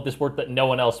all of the sports that no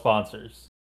one else sponsors.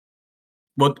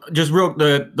 Well, just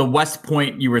the West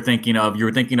Point you were thinking of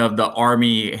the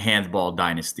Army handball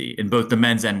dynasty in both the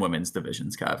men's and women's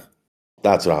divisions, Kev.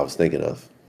 That's what I was thinking of.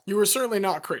 You were certainly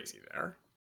not crazy there.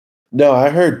 No, I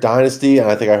heard dynasty, and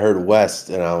I think I heard West,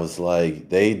 and I was like,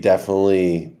 they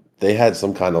had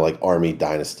some kind of like Army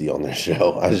dynasty on their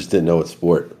show. I just didn't know what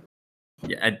sport.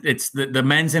 Yeah, it's the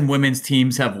men's and women's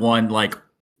teams have won like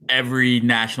every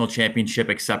national championship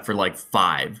except for like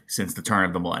 5 since the turn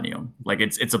of the millennium. Like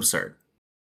it's absurd.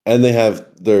 And they have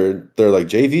their like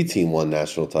JV team won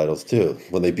national titles too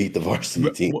when they beat the varsity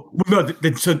team. No,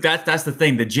 so that's the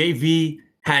thing. The JV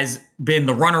has been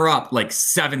the runner-up like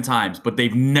 7 times, but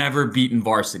they've never beaten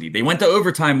varsity. They went to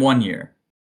overtime one year,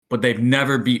 but they've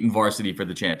never beaten varsity for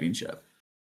the championship.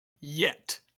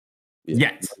 Yet.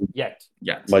 Yet.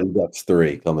 Mighty Ducks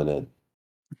 3 coming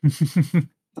in.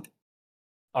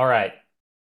 All right.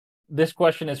 This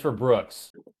question is for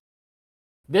Brooks.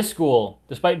 This school,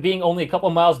 despite being only a couple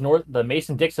miles north of the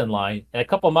Mason-Dixon line and a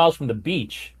couple miles from the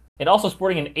beach, and also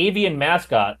sporting an avian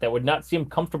mascot that would not seem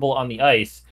comfortable on the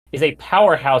ice, is a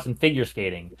powerhouse in figure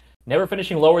skating, never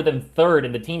finishing lower than third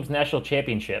in the team's national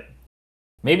championship.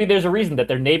 Maybe there's a reason that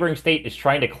their neighboring state is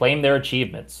trying to claim their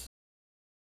achievements.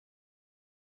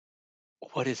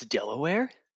 What is Delaware?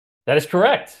 That is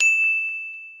correct.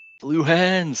 Blue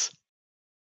Hens.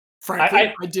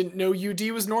 Frankly, I didn't know UD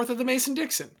was north of the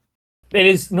Mason-Dixon. It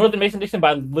is north of Mason-Dixon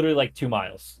by literally like 2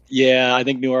 miles. Yeah, I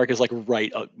think Newark is like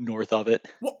right up north of it.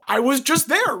 Well, I was just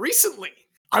there recently.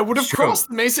 I would have Sure. crossed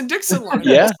the Mason-Dixon line.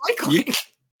 Yeah, Cycling.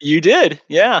 You did,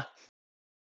 yeah.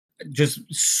 Just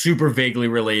super vaguely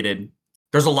related.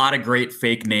 There's a lot of great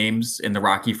fake names in the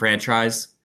Rocky franchise.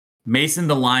 Mason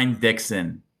the Line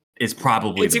Dixon is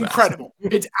probably It's the best. incredible.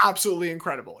 It's absolutely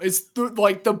incredible. It's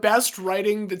like the best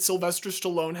writing that Sylvester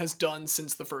Stallone has done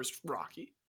since the first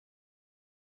Rocky.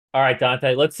 All right,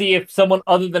 Dante, let's see if someone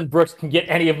other than Brooks can get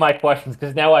any of my questions,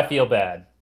 because now I feel bad.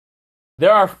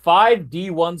 There are 5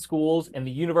 D1 schools in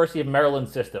the University of Maryland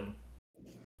system.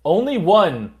 Only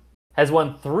one has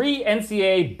won 3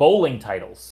 NCAA bowling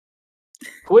titles.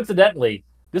 Coincidentally,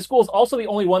 this school is also the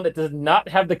only one that does not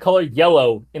have the color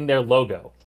yellow in their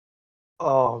logo.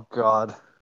 Oh God.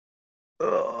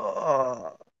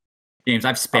 James,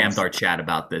 I've spammed our chat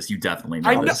about this. You definitely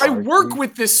know this. I work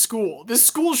with this school. This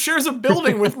school shares a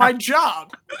building with my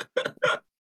job. I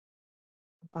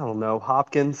don't know.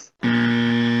 Hopkins.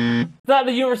 It's not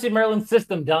the University of Maryland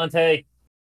system, Dante.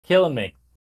 Killing me.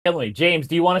 James,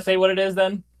 do you want to say what it is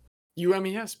then?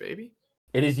 UMES, baby.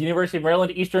 It is University of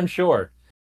Maryland Eastern Shore.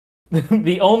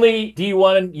 The only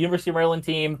D1 University of Maryland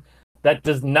team that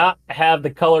does not have the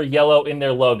color yellow in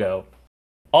their logo.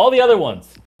 All the other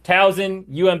ones, Towson,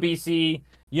 UMBC,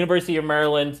 University of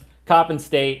Maryland, Coppin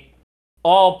State,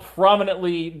 all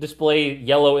prominently display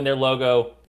yellow in their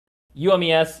logo.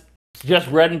 UMES, just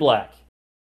red and black.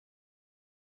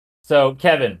 So,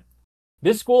 Kevin,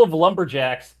 this school of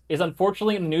lumberjacks is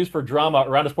unfortunately in the news for drama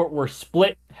around a sport where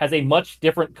split has a much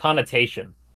different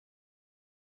connotation.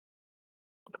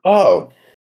 Oh.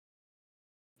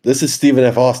 This is Stephen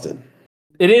F. Austin.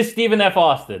 It is Stephen F.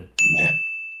 Austin.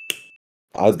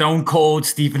 I Stone Cold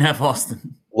Stephen F.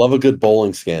 Austin. love a good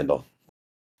bowling scandal.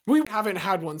 We haven't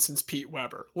had one since Pete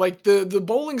Weber. Like, the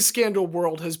bowling scandal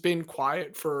world has been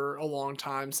quiet for a long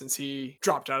time since he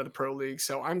dropped out of the pro league,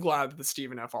 so I'm glad that the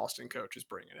Stephen F. Austin coach is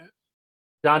bringing it.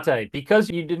 Dante, because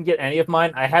you didn't get any of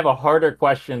mine, I have a harder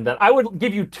question that I would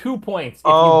give you 2 points.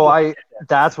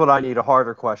 That's what I need, a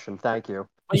harder question. Thank you.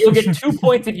 But you'll get 2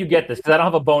 points if you get this, because I don't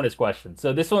have a bonus question.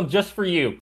 So this one's just for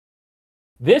you.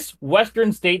 This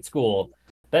Western state school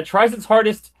that tries its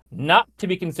hardest not to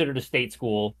be considered a state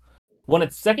school won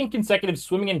its second consecutive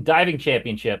swimming and diving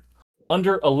championship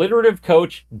under alliterative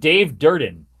coach Dave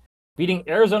Durden, beating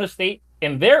Arizona State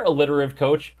and their alliterative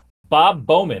coach Bob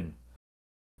Bowman.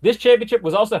 This championship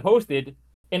was also hosted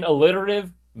in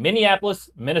alliterative Minneapolis,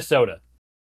 Minnesota.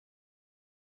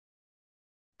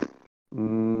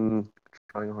 Trying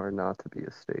hard not to be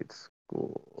a state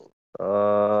school.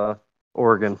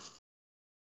 Oregon.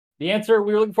 The answer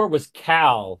we were looking for was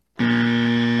Cal.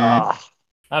 Ah.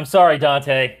 I'm sorry,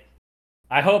 Dante.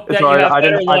 I hope that Sorry, you have I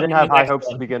better didn't luck in have the high next hopes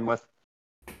one. to begin with.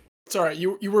 It's all right.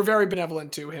 You were very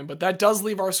benevolent to him, but that does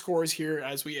leave our scores here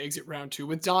as we exit round 2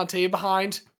 with Dante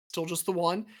behind, still just the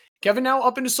 1. Kevin now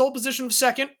up into sole position of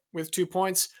second with 2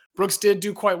 points. Brooks did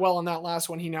do quite well on that last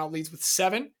one. He now leads with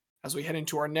 7 as we head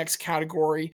into our next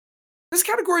category. This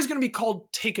category is going to be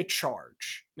called Take a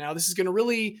Charge. Now, this is going to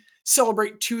really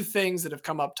celebrate 2 things that have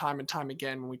come up time and time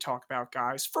again when we talk about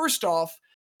guys. First off,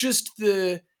 just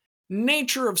the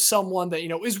nature of someone that,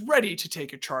 is ready to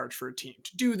take a charge for a team,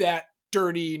 to do that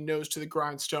dirty, nose to the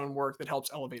grindstone work that helps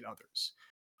elevate others.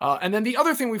 And then the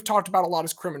other thing we've talked about a lot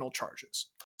is criminal charges.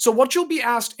 So what you'll be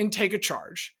asked in Take a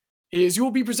Charge is you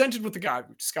will be presented with the guy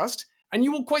we've discussed, and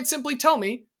you will quite simply tell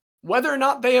me whether or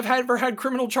not they have ever had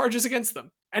criminal charges against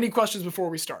them. Any questions before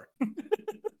we start?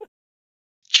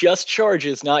 Just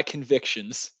charges, not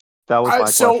convictions. That was my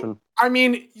question. I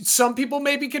mean, some people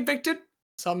may be convicted,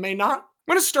 some may not.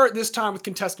 I'm going to start this time with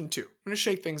contestant 2. I'm going to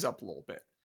shake things up a little bit.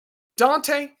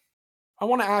 Dante, I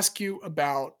want to ask you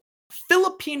about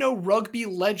Filipino rugby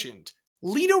legend,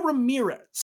 Lito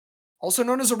Ramirez. Also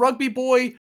known as a rugby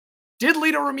boy, did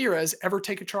Lito Ramirez ever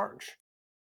take a charge?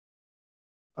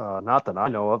 Not that I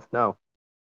know of, no.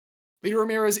 Lito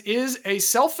Ramirez is a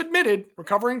self-admitted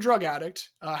recovering drug addict,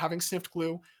 having sniffed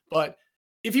glue, but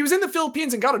if he was in the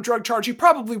Philippines and got a drug charge, he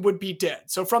probably would be dead.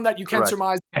 So from that, you can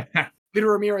surmise Lito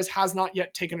Ramirez has not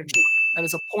yet taken a charge. That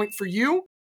is a point for you.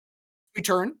 We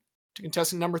turn to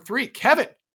contestant number 3. Kevin,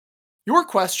 your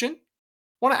question.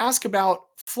 I want to ask about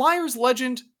Flyers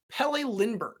legend Pele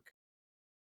Lindbergh.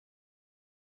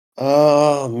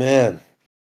 Oh man,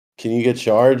 can you get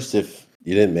charged if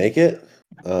You didn't make it?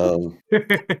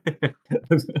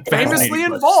 Famously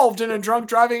involved in a drunk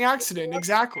driving accident.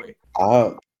 Exactly.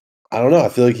 I don't know. I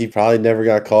feel like he probably never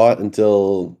got caught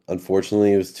until,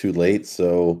 unfortunately, it was too late.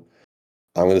 So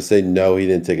I'm going to say no, he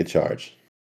didn't take a charge.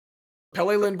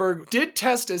 Pelle Lindbergh did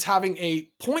test as having a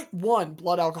 0.1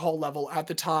 blood alcohol level at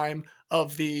the time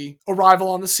of the arrival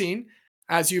on the scene.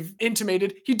 As you've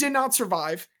intimated, he did not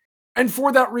survive. And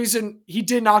for that reason, he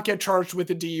did not get charged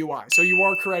with a DUI. So you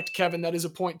are correct, Kevin. That is a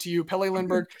point to you. Pelle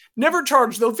Lindbergh never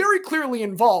charged, though very clearly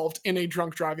involved in a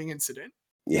drunk driving incident.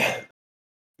 Yeah.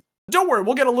 Don't worry,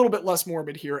 we'll get a little bit less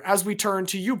morbid here as we turn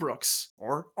to you, Brooks.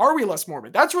 Or are we less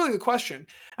morbid? That's really the question.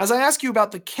 As I ask you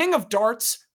about the king of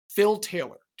darts, Phil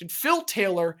Taylor. Did Phil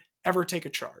Taylor ever take a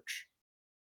charge?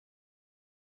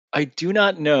 I do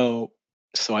not know,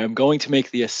 so I am going to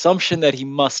make the assumption that he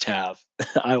must have.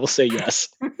 I will say yes.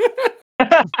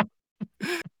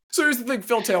 So here's the thing,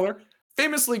 Phil Taylor,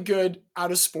 famously good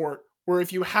at a sport where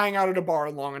if you hang out at a bar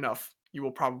long enough, you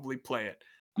will probably play it.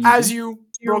 As you,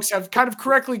 Brooks, have kind of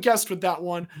correctly guessed with that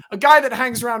one, a guy that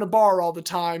hangs around a bar all the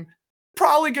time,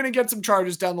 probably going to get some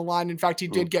charges down the line. In fact, he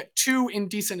did get 2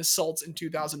 indecent assaults in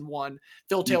 2001.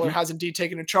 Phil Taylor has indeed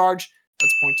taken a charge.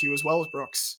 That's a point to you as well as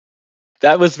Brooks.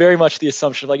 That was very much the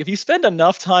assumption. Like, if you spend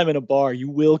enough time in a bar, you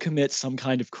will commit some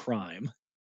kind of crime.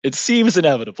 It seems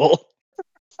inevitable.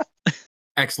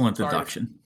 Excellent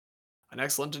deduction. An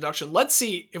excellent deduction. Let's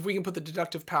see if we can put the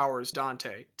deductive powers,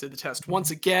 Dante, to the test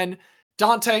once again.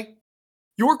 Dante,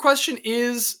 your question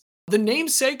is the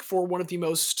namesake for one of the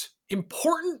most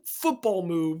important football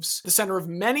moves, the center of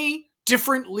many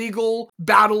different legal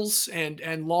battles and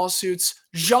lawsuits,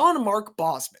 Jean-Marc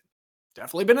Bosman.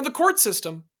 Definitely been in the court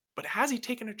system, but has he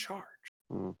taken a charge?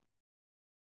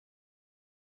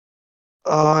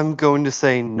 I'm going to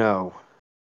say no.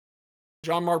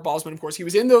 Jean-Marc Bosman, of course, he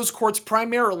was in those courts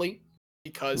primarily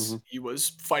because he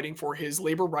was fighting for his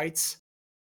labor rights.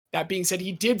 That being said,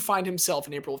 he did find himself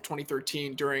in April of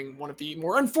 2013 during one of the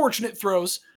more unfortunate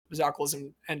throes of his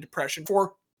alcoholism and depression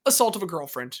for assault of a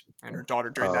girlfriend and her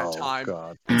daughter during that time.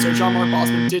 God. And so Jean-Marc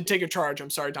Bosman did take a charge. I'm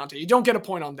sorry, Dante. You don't get a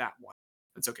point on that one.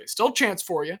 That's okay. Still a chance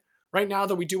for you. Right now,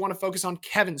 though, we do want to focus on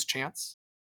Kevin's chance.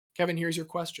 Kevin, here's your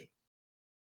question.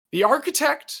 The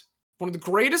architect, one of the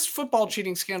greatest football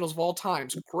cheating scandals of all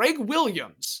times, Greg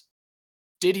Williams,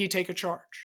 did he take a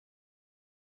charge?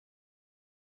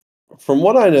 From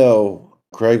what I know,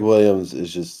 Craig Williams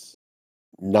is just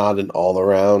not an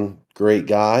all-around great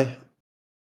guy.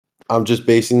 I'm just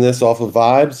basing this off of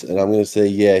vibes, and I'm going to say,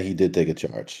 yeah, he did take a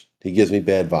charge. He gives me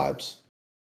bad vibes.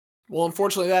 Well,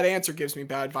 unfortunately, that answer gives me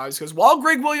bad vibes because while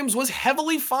Greg Williams was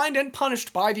heavily fined and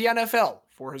punished by the NFL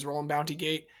for his role in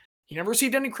Bountygate, he never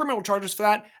received any criminal charges for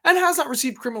that and has not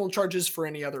received criminal charges for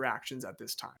any other actions at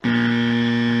this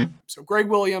time. So Greg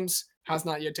Williams has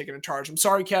not yet taken a charge. I'm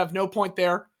sorry, Kev, no point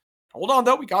there. Hold on,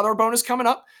 though. We got our bonus coming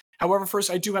up. However,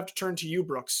 first, I do have to turn to you,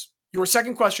 Brooks. Your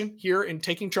second question here in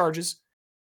taking charges.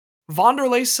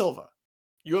 Wanderlei Silva,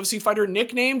 UFC fighter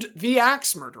nicknamed the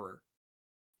Axe Murderer.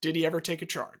 Did he ever take a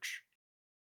charge?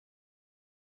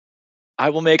 I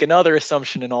will make another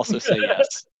assumption and also say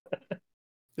yes.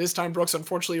 This time, Brooks,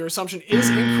 unfortunately, your assumption is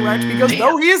incorrect because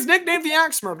though he is nicknamed the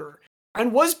Axe Murderer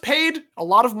and was paid a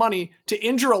lot of money to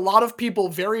injure a lot of people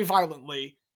very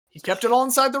violently, he kept it all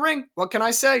inside the ring. What can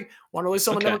I say? Wanderlei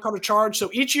Silva never caught a charge, so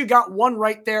each of you got one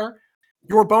right there.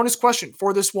 Your bonus question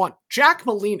for this one. Jack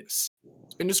Molinas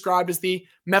has been described as the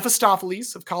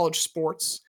Mephistopheles of college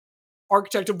sports,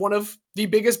 architect of one of the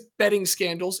biggest betting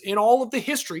scandals in all of the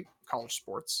history of college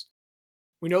sports.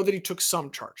 We know that he took some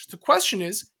charge. The question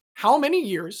is, how many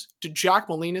years did Jack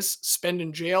Molinas spend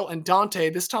in jail? And Dante,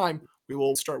 this time, we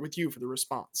will start with you for the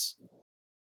response.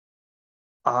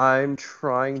 I'm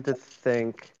trying to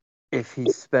think if he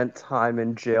spent time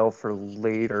in jail for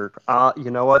later.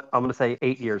 You know what? I'm going to say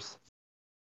 8 years.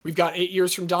 We've got 8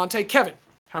 years from Dante. Kevin,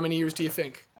 how many years do you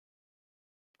think?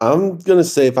 I'm going to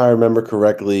say, if I remember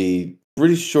correctly,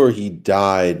 pretty sure he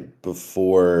died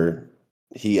before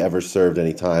he ever served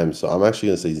any time. So I'm actually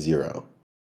going to say 0.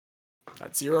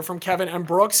 That's 0 from Kevin. And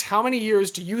Brooks, how many years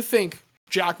do you think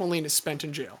Jack Molinas spent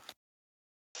in jail?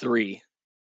 3.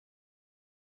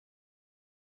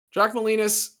 Jack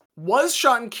Molinas was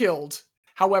shot and killed.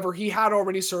 However, he had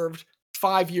already served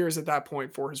 5 years at that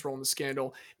point for his role in the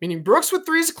scandal, meaning Brooks with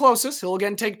 3 is the closest. He'll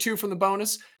again take 2 from the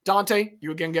bonus. Dante,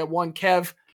 you again get 1.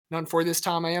 Kev, none for this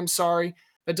time. I am sorry.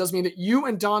 That does mean that you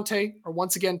and Dante are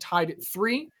once again tied at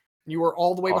 3. You are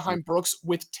all the way behind Brooks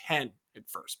with 10 in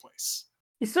first place.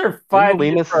 He served 5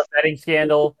 years for a betting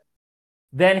scandal.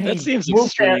 Then he That seems moved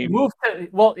extreme.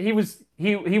 well, he was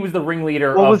the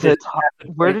ringleader What of was this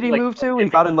it? Where did he move to? He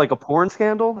got in like a porn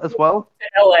scandal as well?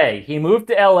 to LA. He moved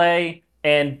to LA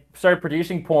and started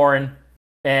producing porn,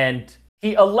 and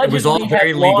he was all allegedly had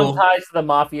very long legal. ties to the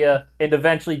mafia and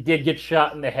eventually did get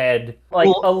shot in the head, like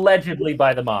Well- allegedly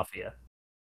by the mafia.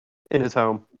 In his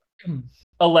home.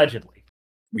 Allegedly.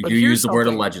 We But do here's use the word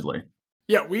something. allegedly.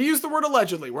 Yeah, we use the word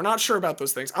allegedly. We're not sure about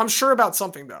those things. I'm sure about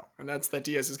something though, and that's that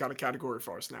Diaz has got a category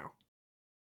for us now.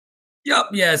 Yep.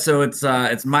 Yeah. So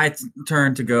it's my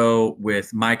turn to go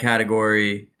with my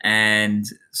category, and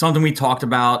something we talked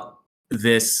about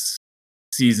this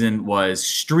season was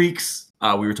streaks.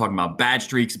 We were talking about bad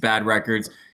streaks, bad records.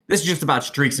 This is just about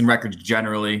streaks and records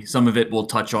generally. Some of it will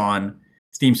touch on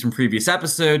themes from previous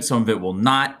episodes. Some of it will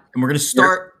not. And we're going to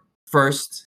start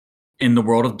first in the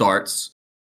world of darts.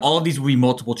 All of these will be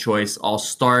multiple choice. I'll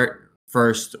start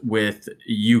first with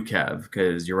you, Kev,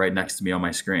 because you're right next to me on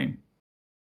my screen.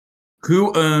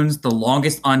 Who owns the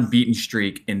longest unbeaten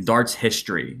streak in darts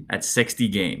history at 60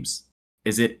 games?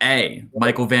 Is it A,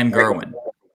 Michael Van Gerwen,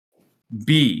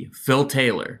 B, Phil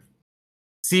Taylor,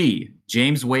 C,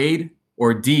 James Wade,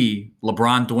 or D,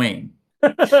 LeBron Dwayne?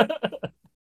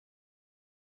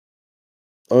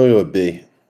 I'm gonna go with B.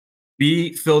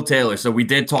 B, Phil Taylor. So we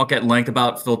did talk at length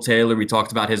about Phil Taylor. We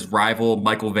talked about his rival,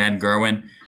 Michael Van Gerwen.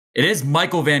 It is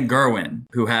Michael Van Gerwen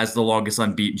who has the longest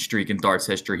unbeaten streak in darts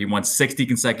history. He won 60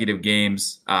 consecutive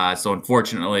games. So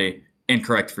unfortunately,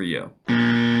 incorrect for you.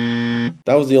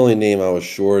 That was the only name I was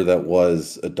sure that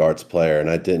was a darts player, and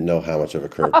I didn't know how much of a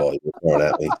curveball he was throwing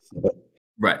at me.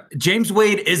 Right. James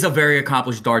Wade is a very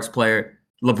accomplished darts player.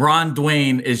 LeBron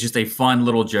Dwayne is just a fun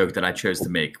little joke that I chose to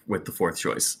make with the fourth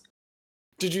choice.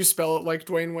 Did you spell it like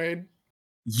Dwayne Wade?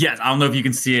 Yes, I don't know if you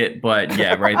can see it, but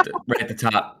yeah, right at the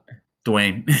top,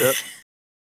 Dwayne. Yep.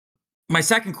 My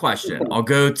second question, I'll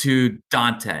go to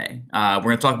Dante. We're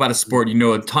going to talk about a sport you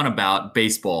know a ton about,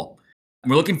 baseball.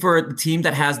 We're looking for the team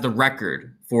that has the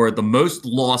record for the most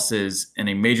losses in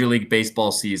a Major League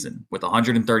Baseball season with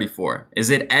 134.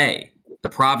 Is it A, the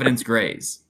Providence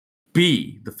Grays,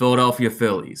 B, the Philadelphia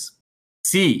Phillies,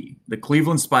 C, the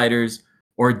Cleveland Spiders,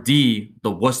 or D,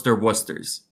 the Worcester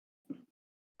Worcesters?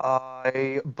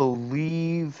 I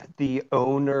believe the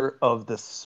owner of the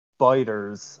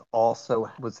Spiders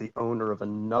also was the owner of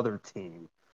another team.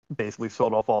 Basically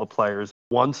sold off all the players.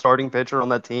 One starting pitcher on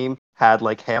that team had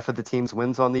like half of the team's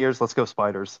wins on the years. Let's go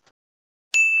Spiders.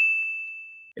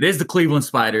 It is the Cleveland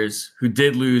Spiders, who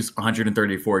did lose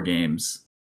 134 games.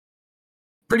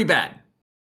 Pretty bad.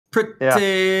 Pretty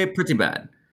bad.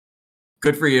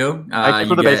 Good for you. Thank you for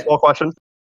You the get baseball question.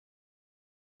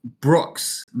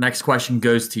 Brooks. Next question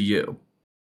goes to you.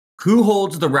 Who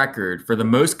holds the record for the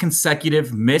most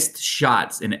consecutive missed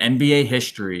shots in NBA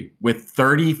history with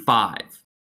 35?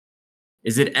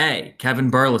 Is it A, Kevin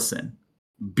Burleson,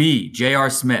 B, J.R.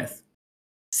 Smith,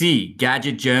 C,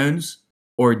 Gadget Jones,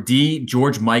 or D,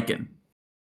 George Mikan?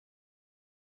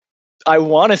 I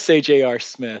want to say J.R.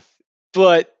 Smith,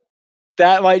 but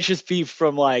that might just be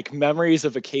from like memories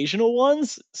of occasional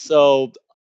ones. So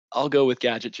I'll go with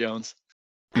Gadget Jones.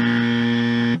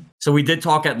 So we did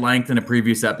talk at length in a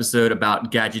previous episode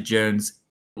about Gadget Jones'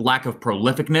 lack of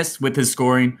prolificness with his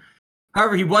scoring.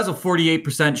 However, he was a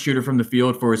 48% shooter from the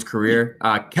field for his career.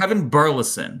 Kevin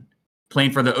Burleson,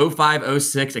 playing for the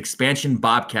 05-06 expansion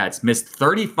Bobcats, missed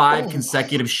 35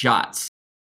 consecutive shots.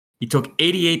 He took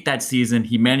 88 that season.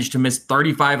 He managed to miss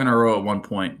 35 in a row at one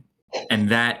point, and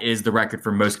that is the record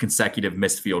for most consecutive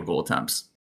missed field goal attempts.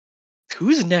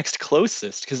 Who's next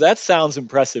closest? Because that sounds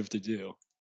impressive to do.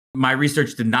 My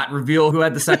research did not reveal who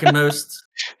had the second most.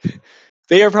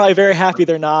 They are probably very happy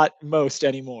they're not most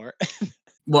anymore.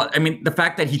 Well, I mean, the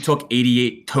fact that he took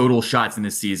 88 total shots in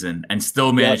this season and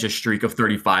still managed a streak of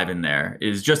 35 in there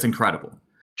is just incredible.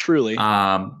 Truly.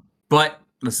 But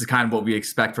this is kind of what we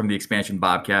expect from the expansion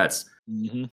Bobcats.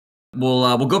 Mm-hmm.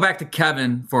 We'll go back to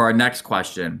Kevin for our next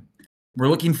question. We're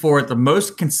looking for the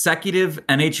most consecutive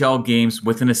NHL games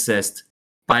with an assist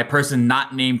by a person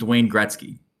not named Wayne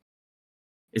Gretzky.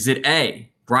 Is it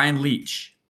A, Brian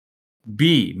Leach,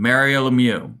 B, Mario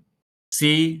Lemieux,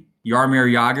 C, Jaromir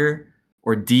Jagr,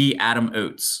 or D, Adam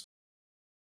Oates?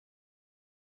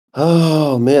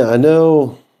 Oh man, I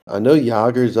know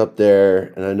Yager's up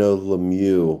there, and I know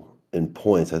Lemieux in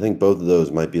points. I think both of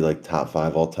those might be like top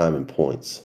 5 all time in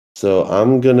points. So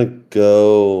I'm gonna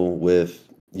go with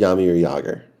Jaromir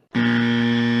Jagr.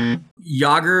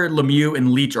 Jagr, Lemieux,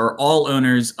 and Leach are all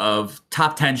owners of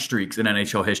top 10 streaks in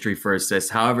NHL history for assists.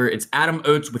 However, it's Adam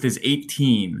Oates with his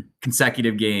 18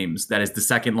 consecutive games that is the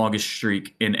second longest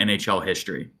streak in NHL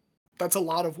history. That's a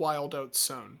lot of wild oats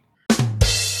sown.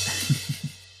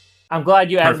 I'm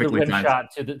glad you added the Perfectly rim timed.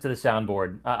 shot to the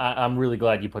soundboard. I'm really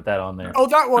glad you put that on there. Oh,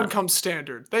 that one comes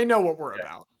standard. They know what we're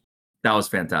about. That was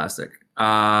fantastic.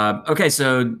 Okay,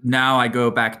 so now I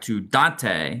go back to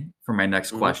Dante for my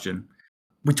next question.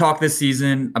 We talked this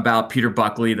season about Peter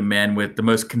Buckley, the man with the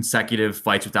most consecutive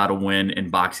fights without a win in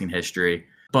boxing history.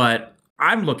 But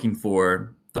I'm looking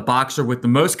for the boxer with the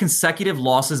most consecutive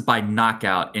losses by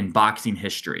knockout in boxing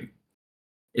history.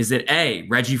 Is it A,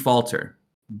 Reggie Falter,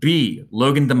 B,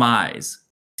 Logan Demise,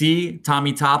 C,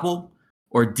 Tommy Topple,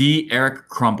 or D, Eric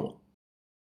Crumble?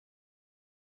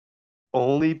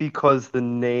 Only because the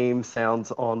name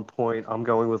sounds on point, I'm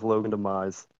going with Logan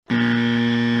Demise.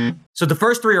 So the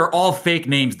first three are all fake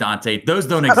names, Dante. Those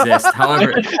don't exist.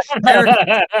 However,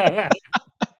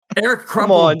 Eric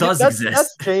Crumble does exist.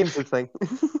 That's James's thing.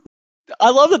 I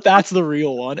love that that's the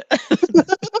real one.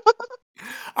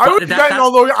 I was betting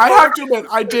on Logan. I have to admit,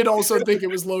 I did also think it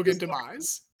was Logan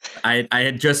Demise. I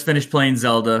had just finished playing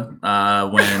Zelda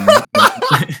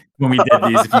when we did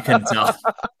these, if you couldn't tell.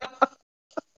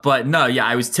 But no, yeah,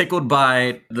 I was tickled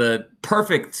by the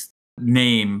perfect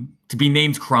name to be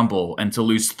named Crumble and to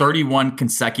lose 31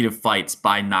 consecutive fights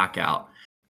by knockout.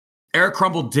 Eric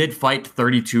Crumble did fight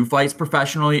 32 fights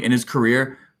professionally in his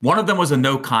career. One of them was a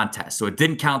no contest, so it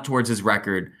didn't count towards his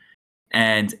record.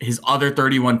 And his other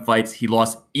 31 fights, he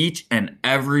lost each and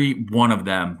every one of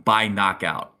them by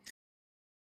knockout.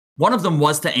 One of them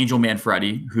was to Angel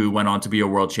Manfredi, who went on to be a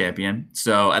world champion.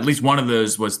 So at least one of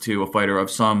those was to a fighter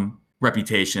of some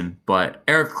reputation. But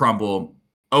Eric Crumble,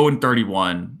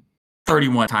 0-31,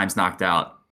 31 times knocked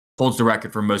out, holds the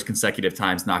record for most consecutive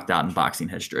times knocked out in boxing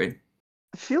history.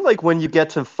 I feel like when you get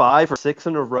to 5 or 6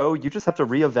 in a row, you just have to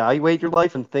reevaluate your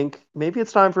life and think, maybe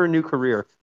it's time for a new career.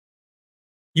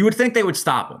 You would think they would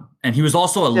stop him. And he was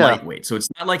also a lightweight. So it's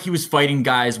not like he was fighting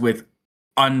guys with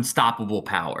unstoppable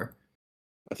power.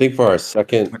 I think for our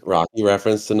second Rocky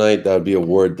reference tonight, that would be a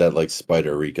word that like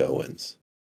Spider Rico wins.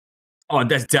 Oh,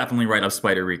 that's definitely right up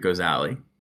Spider Rico's alley.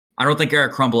 I don't think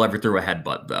Eric Crumble ever threw a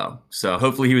headbutt, though. So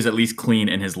hopefully he was at least clean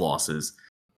in his losses.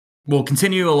 We'll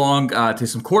continue along to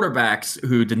some quarterbacks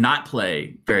who did not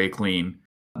play very clean.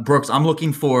 Brooks, I'm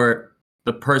looking for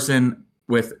the person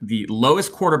with the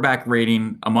lowest quarterback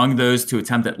rating among those to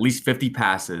attempt at least 50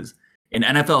 passes in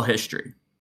NFL history.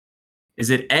 Is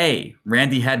it A,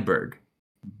 Randy Hedberg,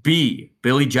 B,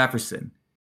 Billy Jefferson,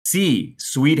 C,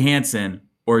 Swede Hansen,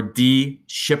 or D,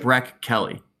 Shipwreck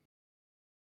Kelly?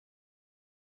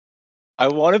 I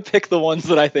want to pick the ones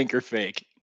that I think are fake.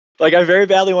 Like, I very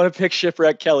badly want to pick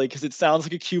Shipwreck Kelly because it sounds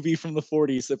like a QB from the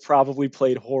 40s that probably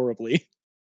played horribly.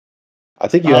 I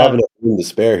think you have enough room to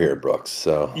spare here, Brooks.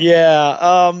 So yeah,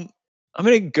 I'm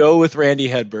going to go with Randy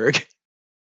Hedberg.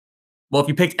 Well, if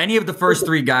you picked any of the first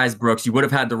three guys, Brooks, you would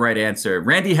have had the right answer.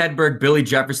 Randy Hedberg, Billy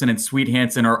Jefferson, and Swede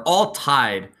Hansen are all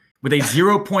tied with a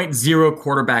 0.0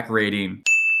 quarterback rating.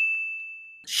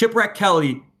 Shipwreck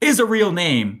Kelly is a real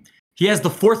name. He has the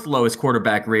fourth lowest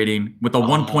quarterback rating with a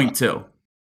 1.2.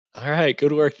 All right,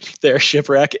 good work there,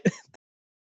 Shipwreck.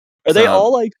 Are they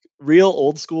all like real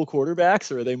old school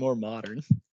quarterbacks, or are they more modern?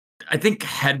 I think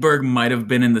Hedberg might have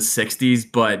been in the 60s,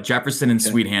 but Jefferson and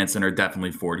Swede Hansen are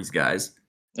definitely 40s guys.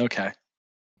 Okay.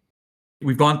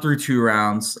 We've gone through 2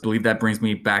 rounds. I believe that brings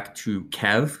me back to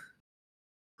Kev.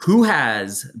 Who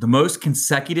has the most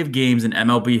consecutive games in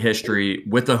MLB history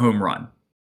with a home run?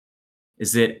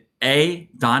 Is it A,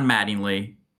 Don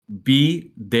Mattingly,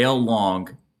 B, Dale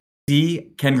Long,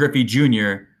 C, Ken Griffey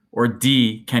Jr., or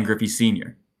D, Ken Griffey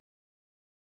Sr.?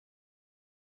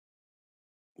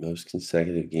 most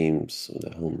consecutive games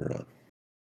with a home run.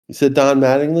 You said Don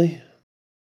Mattingly?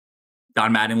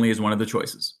 Don Mattingly is one of the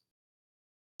choices.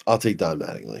 I'll take Don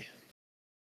Mattingly.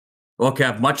 Well,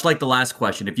 Kev, much like the last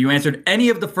question, if you answered any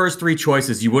of the first 3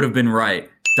 choices, you would have been right.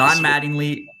 Don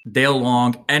Mattingly, Dale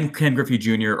Long, and Ken Griffey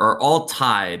Jr. are all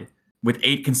tied with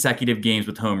 8 consecutive games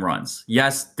with home runs.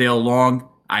 Yes, Dale Long,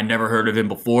 I never heard of him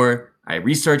before. I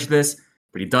researched this,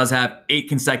 but he does have 8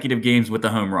 consecutive games with a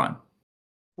home run.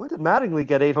 When did Mattingly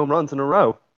get 8 home runs in a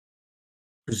row?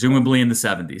 Presumably in the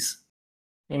 70s.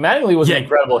 I mean, Mattingly was an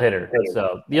incredible hitter.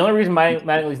 So the only reason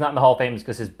Mattingly's not in the Hall of Fame is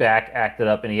because his back acted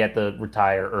up and he had to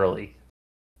retire early.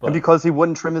 And because he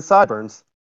wouldn't trim his sideburns.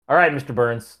 All right, Mr.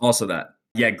 Burns. Also that.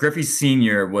 Yeah, Griffey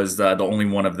Sr. was the only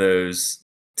one of those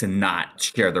to not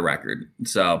share the record.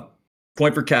 So,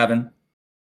 point for Kevin.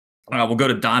 We'll go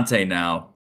to Dante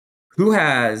now. Who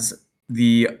has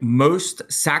the most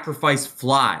sacrificed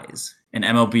flies in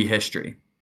MLB history?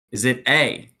 Is it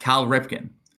A, Cal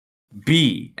Ripken,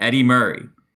 B, Eddie Murray,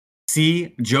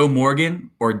 C, Joe Morgan,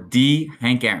 or D,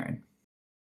 Hank Aaron?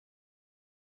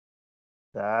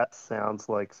 That sounds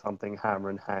like something Hammer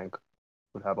and Hank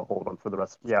would have a hold on for the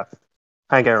rest. Yeah,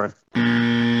 Hank Aaron.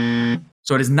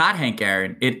 So it is not Hank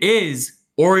Aaron. It is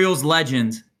Orioles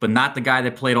legend, but not the guy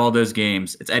that played all those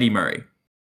games. It's Eddie Murray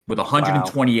with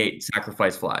 128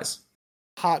 sacrifice flies.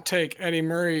 Hot take: Eddie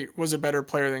Murray was a better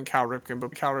player than Cal Ripken,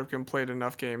 but Cal Ripken played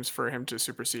enough games for him to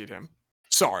supersede him.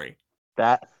 Sorry.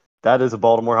 That is a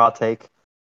Baltimore hot take.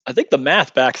 I think the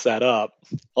math backs that up.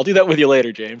 I'll do that with you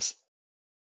later, James.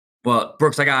 Well,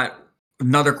 Brooks, I got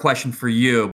another question for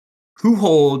you. Who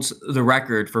holds the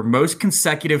record for most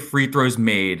consecutive free throws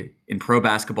made in pro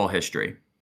basketball history?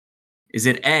 Is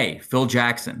it A, Phil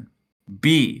Jackson,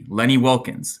 B, Lenny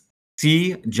Wilkins,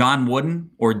 C, John Wooden,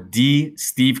 or D,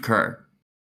 Steve Kerr?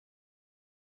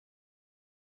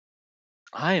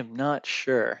 I am not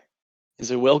sure.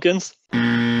 Is it Wilkins?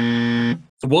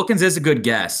 So Wilkins is a good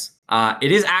guess.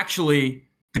 It is actually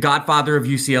the godfather of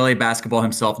UCLA basketball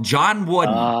himself, John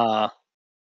Wooden.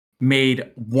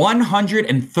 Made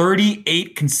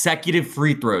 138 consecutive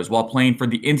free throws while playing for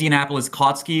the Indianapolis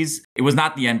Colts. It was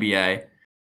not the NBA,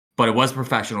 but it was a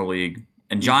professional league.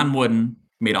 And John Wooden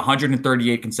made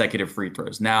 138 consecutive free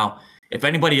throws. Now, if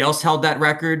anybody else held that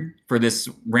record for this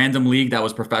random league that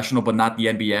was professional but not the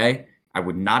NBA, I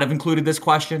would not have included this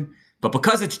question. But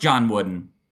because it's John Wooden,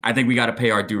 I think we got to pay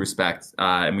our due respect,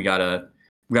 and we got to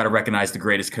recognize the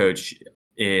greatest coach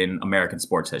in American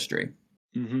sports history.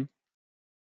 Mm-hmm.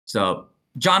 So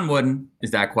John Wooden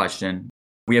is that question.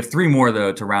 We have 3 more,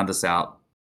 though, to round us out.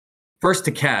 First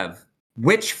to Kev.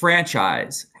 Which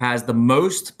franchise has the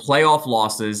most playoff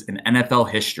losses in NFL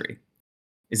history?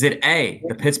 Is it A,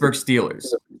 the Pittsburgh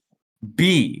Steelers,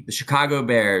 B, the Chicago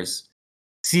Bears,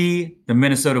 C, the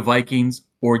Minnesota Vikings,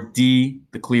 or D,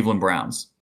 the Cleveland Browns?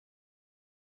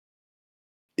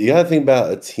 You got to think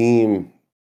about a team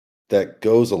that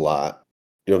goes a lot.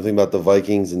 You don't think about the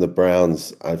Vikings and the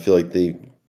Browns. I feel like they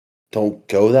don't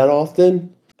go that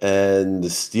often. And the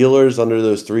Steelers, under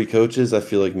those 3 coaches, I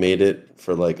feel like made it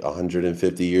for like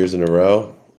 150 years in a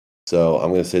row. So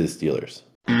I'm going to say the Steelers.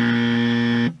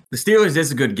 The Steelers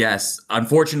is a good guess.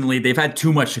 Unfortunately, they've had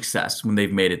too much success when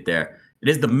they've made it there. It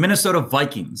is the Minnesota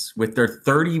Vikings with their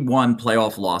 31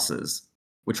 playoff losses,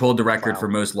 which hold the record for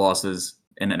most losses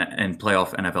in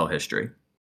playoff NFL history.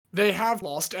 They have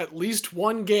lost at least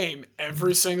one game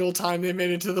every single time they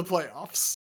made it to the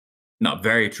playoffs. No,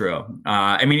 very true.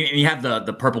 I mean, you have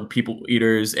the Purple People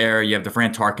Eaters era. You have the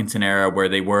Fran Tarkenton era where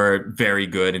they were very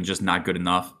good and just not good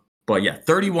enough. But yeah,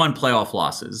 31 playoff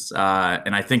losses.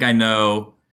 And I think I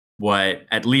know what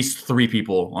at least 3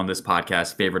 people on this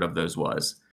podcast favorite of those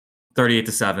was.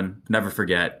 38-7. Never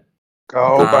forget.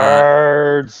 Go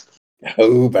Birds.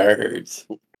 Go Birds.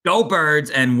 Go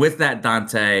Birds. And with that,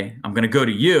 Dante, I'm going to go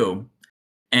to you.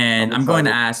 And I'm going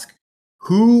to ask,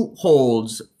 who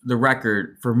holds the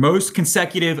record for most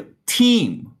consecutive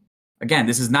team? Again,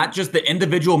 this is not just the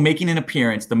individual making an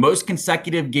appearance, the most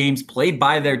consecutive games played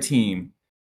by their team,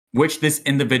 which this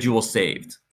individual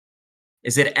saved.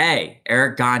 Is it A,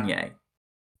 Eric Gagne,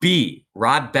 B,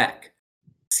 Rod Beck,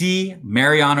 C,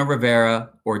 Mariano Rivera,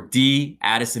 or D,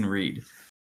 Addison Reed?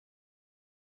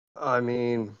 I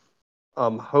mean,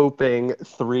 I'm hoping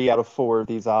 3 out of 4 of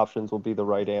these options will be the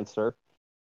right answer.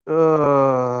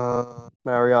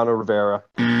 Mariano Rivera.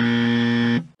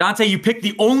 Dante, you picked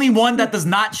the only one that does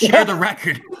not share the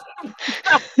record.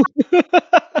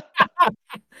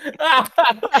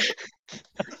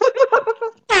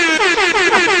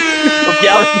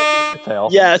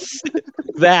 Yes,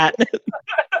 that.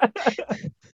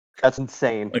 That's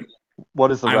insane.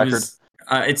 What is the record?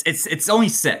 It's only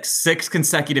 6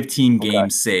 consecutive team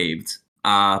games saved.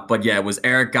 But yeah, it was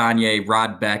Eric Gagne,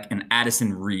 Rod Beck, and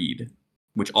Addison Reed,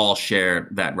 which all share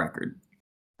that record.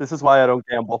 This is why I don't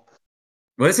gamble.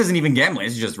 Well, this isn't even gambling.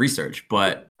 This is just research.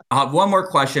 But I'll have one more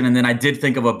question, and then I did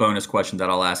think of a bonus question that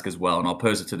I'll ask as well, and I'll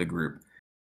pose it to the group.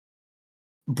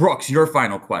 Brooks, your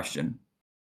final question.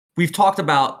 We've talked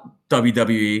about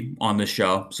WWE on this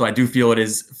show, so I do feel it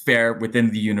is fair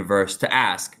within the universe to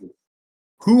ask,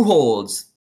 who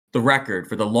holds the record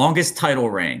for the longest title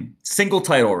reign, single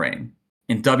title reign,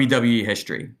 in WWE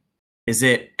history? Is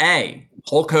it A,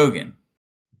 Hulk Hogan,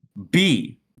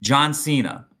 B, John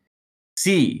Cena,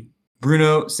 C,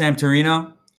 Bruno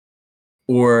Sammartino,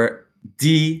 or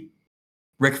D,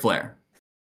 Ric Flair?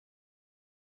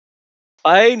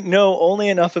 I know only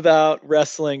enough about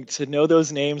wrestling to know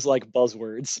those names like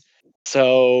buzzwords.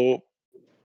 So,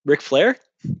 Ric Flair?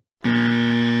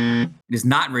 It is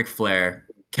not Ric Flair.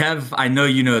 Kev, I know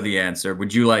you know the answer.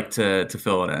 Would you like to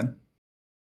fill it in?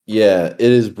 Yeah, it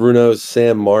is Bruno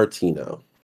Sammartino.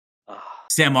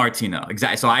 Sammartino,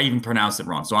 exactly. So I even pronounced it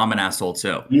wrong. So I'm an asshole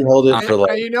too. You hold it for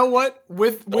like. You know what?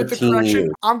 With the correction,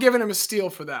 years. I'm giving him a steal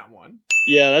for that one.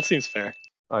 Yeah, that seems fair.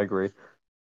 I agree.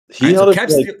 He All held right,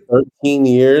 it so for Kev's like 13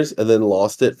 years and then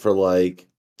lost it for like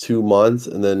 2 months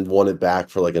and then won it back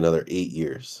for like another 8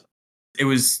 years. it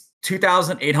was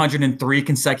 2,803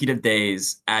 consecutive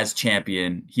days as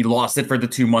champion. He lost it for the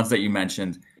 2 months that you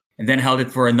mentioned, and then held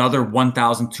it for another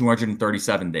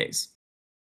 1,237 days.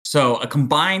 So a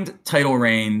combined title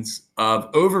reigns of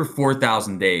over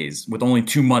 4,000 days, with only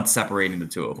 2 months separating the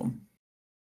two of them.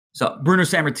 So Bruno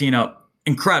Sammartino,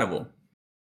 incredible.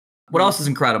 What else is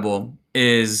incredible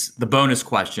is the bonus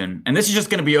question, and this is just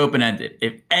going to be open-ended.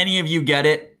 If any of you get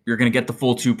it, you're going to get the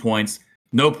full 2 points.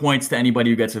 No points to anybody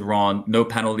who gets it wrong. No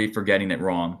penalty for getting it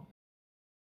wrong.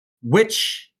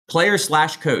 Which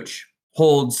player/coach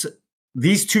holds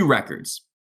these two records?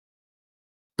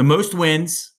 The most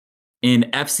wins in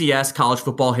FCS college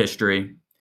football history,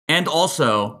 and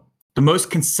also the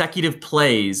most consecutive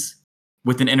plays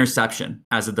with an interception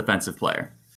as a defensive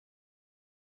player.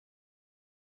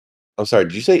 I'm sorry,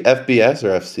 did you say FBS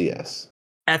or FCS?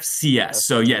 FCS.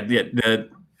 So yeah, the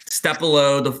step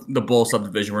below the bowl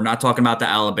subdivision. We're not talking about the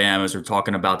Alabamas. We're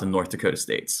talking about the North Dakota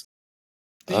States.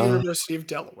 The University of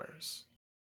Delaware's.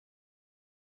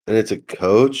 And it's a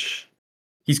coach?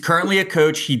 He's currently a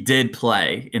coach. He did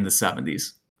play in the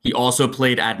 70s. He also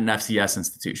played at an FCS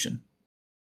institution.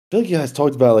 I feel like you guys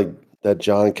talked about like that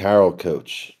John Carroll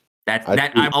coach.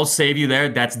 I'll save you there.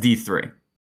 That's D3.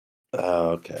 Oh,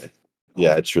 okay.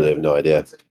 Yeah, I truly have no idea. Are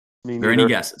there any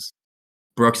guesses?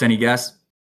 Brooks, any guess?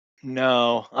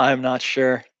 No, I'm not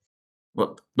sure.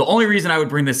 Well, the only reason I would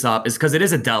bring this up is because it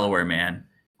is a Delaware man.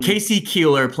 Casey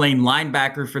Keeler, playing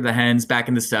linebacker for the Hens back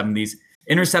in the 70s,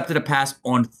 intercepted a pass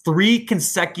on 3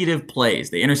 consecutive plays.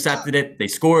 They intercepted it, they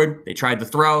scored, they tried to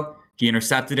throw, he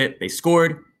intercepted it, they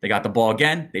scored, they got the ball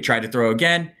again, they tried to throw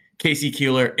again, Casey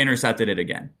Keeler intercepted it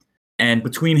again. And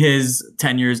between his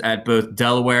tenures at both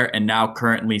Delaware and now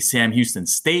currently Sam Houston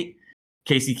State,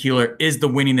 Casey Keeler is the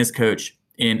winningest coach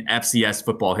in FCS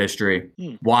football history.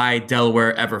 Why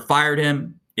Delaware ever fired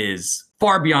him is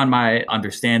far beyond my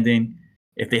understanding.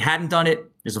 If they hadn't done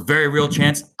it, there's a very real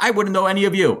chance I wouldn't know any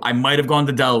of you. I might have gone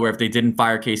to Delaware if they didn't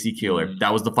fire Casey Keeler.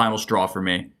 That was the final straw for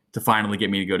me to finally get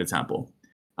me to go to Temple.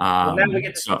 Well, now we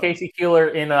get to see Casey Keeler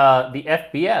in the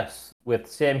FBS with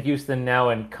Sam Houston now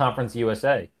in Conference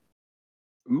USA.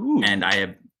 Ooh. And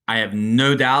I have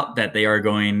no doubt that they are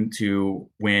going to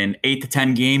win 8 to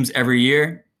 10 games every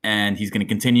year, and he's going to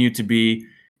continue to be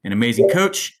an amazing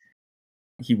coach.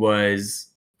 He was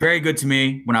very good to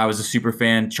me when I was a super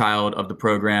fan child of the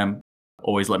program.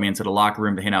 Always let me into the locker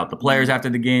room to hang out with the players after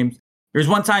the games. There's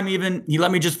one time even he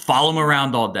let me just follow him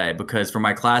around all day because for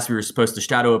my class we were supposed to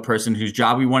shadow a person whose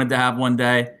job we wanted to have one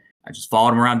day. I just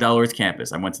followed him around Delaware's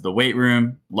campus. I went to the weight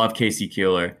room, loved Casey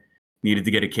Keeler. Needed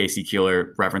to get a Casey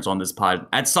Keeler reference on this pod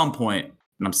at some point.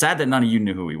 And I'm sad that none of you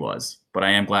knew who he was, but I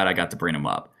am glad I got to bring him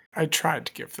up. I tried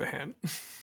to give the hint.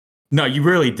 No, you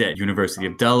really did. University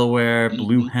of Delaware,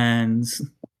 Blue Hens.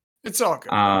 It's all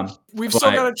good. We've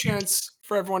still got a chance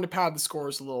for everyone to pad the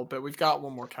scores a little bit. We've got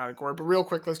one more category, but real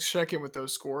quick, let's check in with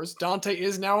those scores. Dante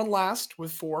is now in last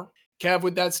with 4. Kev,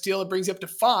 with that steal, it brings you up to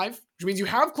 5, which means you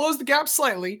have closed the gap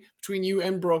slightly between you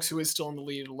and Brooks, who is still in the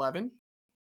lead at 11.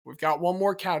 We've got one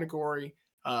more category,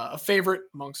 a favorite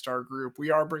amongst our group. We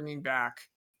are bringing back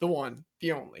the one,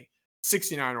 the only,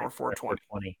 69 or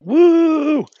 420.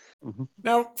 Woo!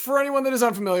 Now, for anyone that is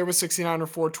unfamiliar with 69 or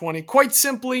 420, quite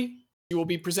simply, you will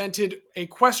be presented a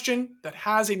question that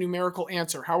has a numerical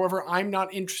answer. However, I'm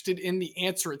not interested in the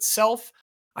answer itself.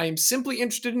 I am simply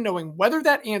interested in knowing whether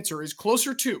that answer is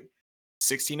closer to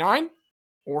 69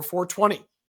 or 420.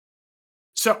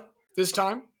 So, this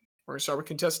time, we're going to start with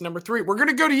contestant number 3. We're going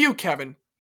to go to you, Kevin.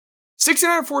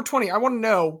 69 or 420, I want to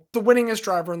know the winningest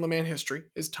driver in Le Mans history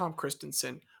is Tom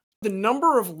Christensen. The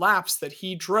number of laps that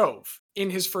he drove in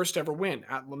his first ever win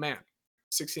at Le Mans,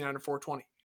 69 or 420.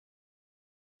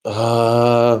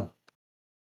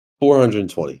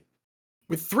 420.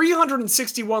 With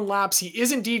 361 laps, he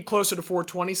is indeed closer to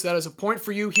 420, so that is a point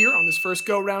for you here on this first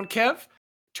go-round, Kev.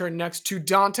 Turn next to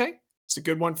Dante. It's a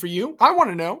good one for you. I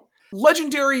want to know,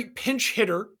 legendary pinch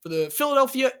hitter for the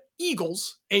Philadelphia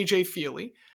Eagles, A.J.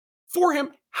 Feely. For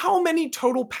him, how many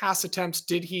total pass attempts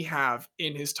did he have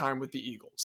in his time with the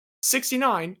Eagles?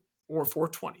 69 or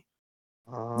 420?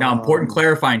 Now, important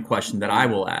clarifying question that I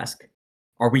will ask.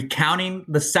 Are we counting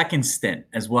the second stint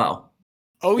as well?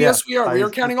 Oh, yes, we are. We are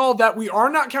counting all of that. We are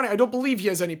not counting. I don't believe he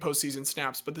has any postseason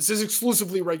snaps, but this is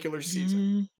exclusively regular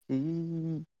season.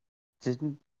 He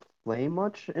didn't play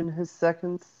much in his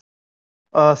second.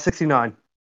 69.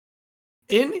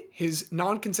 In his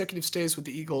non-consecutive stays with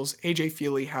the Eagles, A.J.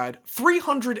 Feely had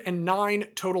 309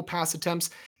 total pass attempts.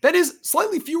 That is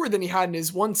slightly fewer than he had in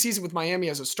his one season with Miami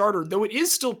as a starter, though it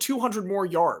is still 200 more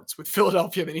yards with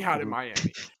Philadelphia than he had in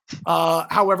Miami.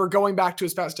 However, going back to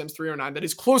his fast attempts 309, that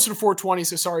is closer to 420.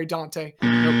 So sorry, Dante.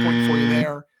 No point for you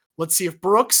there. Let's see if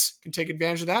Brooks can take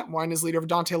advantage of that, widen his lead over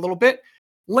Dante a little bit.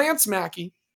 Lance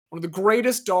Mackey, one of the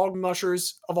greatest dog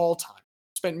mushers of all time,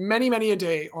 spent many, many a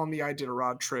day on the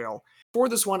Iditarod Trail. For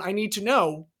this one, I need to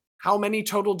know how many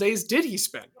total days did he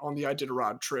spend on the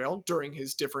Iditarod Trail during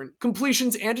his different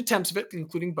completions and attempts of it,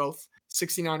 including both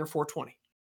 69 or 420.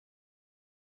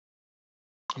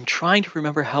 I'm trying to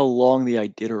remember how long the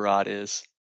Iditarod is.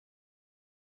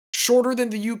 Shorter than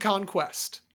the Yukon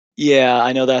Quest. Yeah,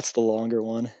 I know that's the longer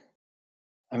one.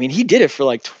 I mean, he did it for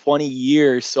like 20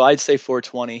 years, so I'd say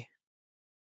 420.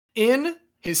 In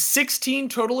his 16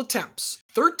 total attempts,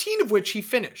 13 of which he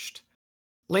finished,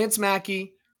 Lance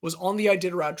Mackey was on the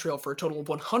Iditarod Trail for a total of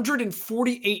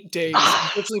 148 days.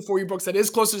 Unfortunately for you, Brooks, that is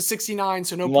closer to 69,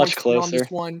 so no Much points for you on closer.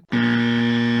 this one.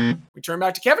 We turn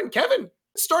back to Kevin. Kevin,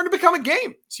 it's starting to become a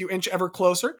game as you inch ever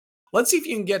closer. Let's see if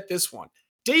you can get this one.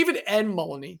 David N.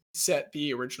 Mullany set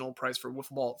the original price for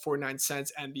wiffle ball at 49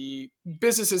 cents, and the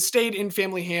business has stayed in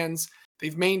family hands.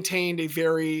 They've maintained a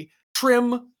very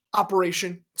trim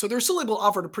operation, so they're still able to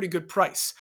offer at a pretty good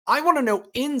price. I want to know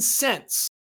in cents,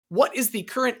 what is the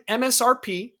current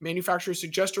MSRP, manufacturer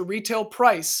suggested retail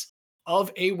price,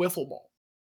 of a wiffle ball?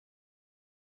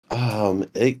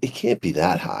 It can't be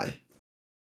that high.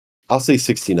 I'll say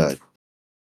 69.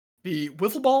 The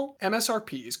wiffle ball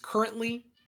MSRP is currently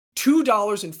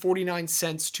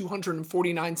 $2.49,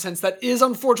 249 cents. That is,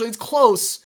 unfortunately, it's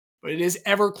close, but it is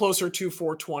ever closer to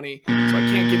 420. So I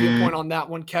can't give you a point on that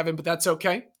one, Kevin, but that's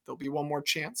okay. There'll be one more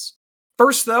chance.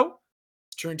 First, though,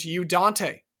 let's turn to you,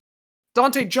 Dante.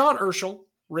 Dante, John Urschel,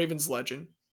 Ravens legend,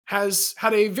 has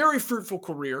had a very fruitful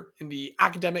career in the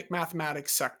academic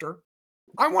mathematics sector.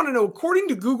 I want to know, according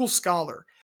to Google Scholar,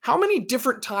 how many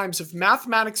different times have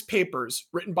mathematics papers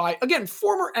written by, again,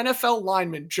 former NFL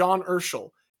lineman John Urschel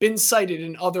been cited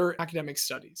in other academic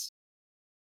studies?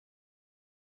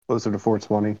 Closer to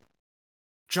 420.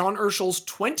 John Urschel's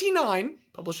 29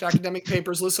 published academic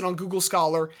papers listed on Google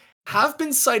Scholar have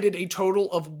been cited a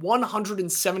total of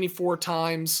 174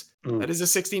 times. That is a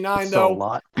 69, though. A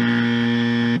lot. That's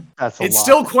a lot. It's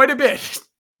still quite a bit.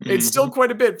 It's still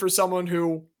quite a bit for someone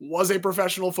who was a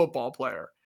professional football player.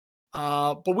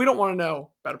 But we don't want to know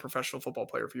about a professional football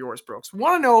player for yours, Brooks. We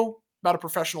want to know about a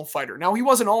professional fighter. Now, he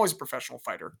wasn't always a professional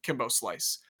fighter, Kimbo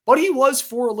Slice, but he was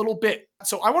for a little bit.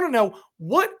 So I want to know,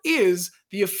 what is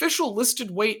the official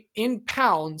listed weight in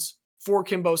pounds for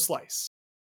Kimbo Slice?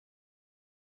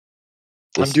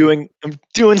 I'm doing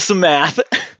some math.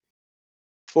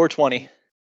 420.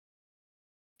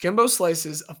 Kimbo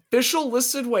Slice's official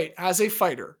listed weight as a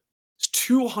fighter is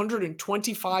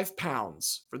 225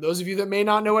 pounds. For those of you that may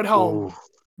not know at home,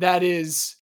 that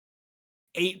is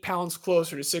 8 pounds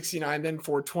closer to 69 than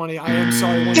 420. I am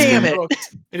sorry. Damn it.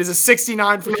 Brooks. It is a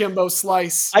 69 for Kimbo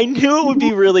Slice. I knew it would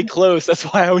be really close. That's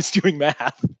why I was doing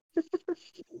math.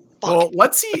 Well,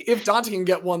 let's see if Dante can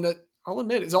get one that, I'll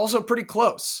admit, is also pretty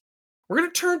close. We're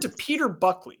going to turn to Peter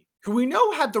Buckley, who we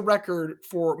know had the record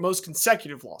for most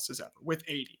consecutive losses ever with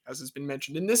 80, as has been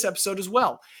mentioned in this episode as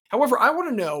well. However, I want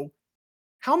to know,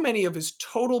 how many of his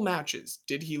total matches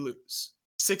did he lose?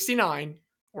 69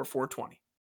 or 420?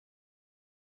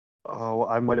 Oh,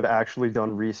 I might have actually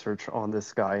done research on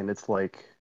this guy, and it's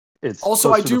Also,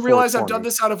 I closer do to realize I've 420. done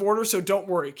this out of order, so don't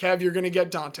worry. Kev, you're going to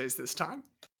get Dante's this time.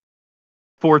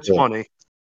 420.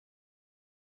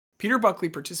 Peter Buckley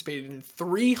participated in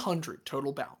 300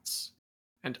 total bouts,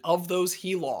 and of those,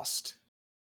 he lost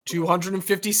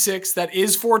 256. That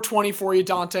is 420 for you,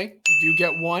 Dante. You do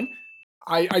get one.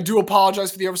 I do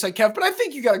apologize for the oversight, Kev, but I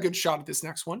think you got a good shot at this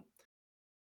next one.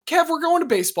 Kev, we're going to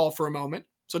baseball for a moment,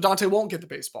 so Dante won't get the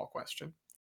baseball question.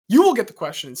 You will get the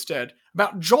question instead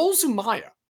about Joel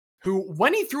Zumaya, who,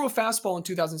 when he threw a fastball in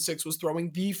 2006, was throwing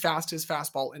the fastest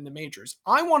fastball in the majors.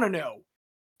 I want to know,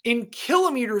 in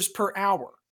kilometers per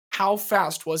hour, how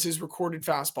fast was his recorded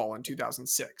fastball in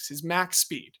 2006? His max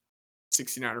speed,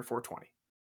 69 or 420?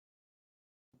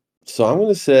 So I'm going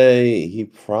to say he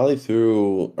probably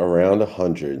threw around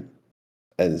 100.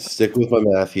 And stick with my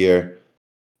math here.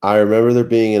 I remember there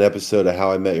being an episode of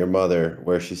How I Met Your Mother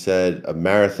where she said a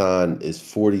marathon is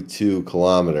 42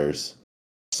 kilometers.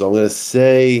 So I'm going to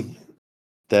say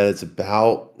that it's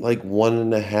about like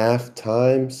 1.5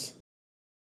 times.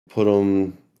 Put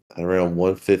him at around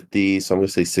 150. So I'm going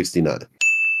to say 69.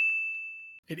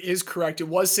 It is correct. It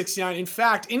was 69. In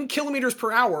fact, in kilometers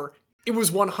per hour, it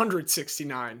was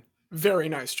 169. Very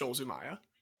nice, Joel Zumaya.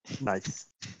 Nice.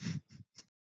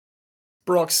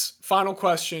 Brooks, final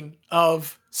question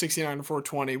of 69 to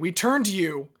 420. We turn to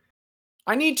you.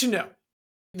 I need to know.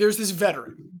 There's this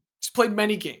veteran. He's played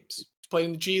many games. He's played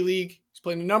in the G League. He's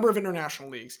played in a number of international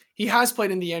leagues. He has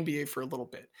played in the NBA for a little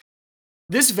bit.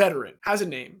 This veteran has a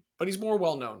name, but he's more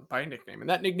well known by a nickname, and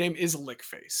that nickname is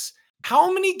Lickface.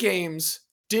 How many games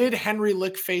did Henry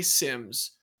Lickface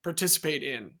Sims participate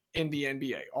in the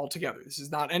NBA altogether? This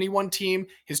is not any one team.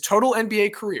 His total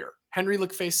NBA career, Henry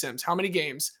Lickface Sims, how many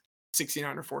games?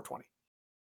 69 or 420.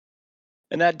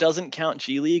 And that doesn't count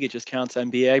G League, it just counts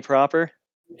NBA proper.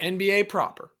 NBA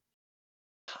proper.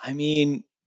 I mean,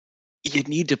 you'd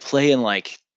need to play in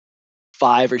like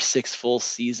 5 or 6 full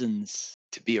seasons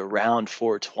to be around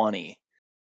 420.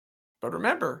 But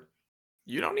remember,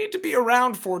 you don't need to be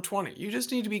around 420. You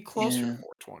just need to be closer to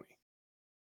 420.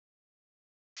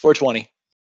 420.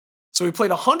 So he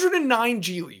played 109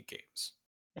 G League games.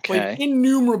 Played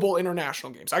innumerable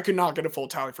international games. I could not get a full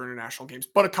tally for international games,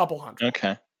 but a couple hundred.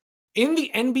 Okay. In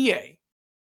the NBA,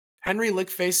 Henry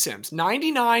Lickface Sims,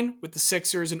 99 with the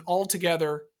Sixers and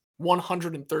altogether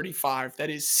 135. That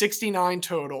is 69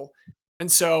 total.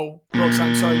 And so, Brooks,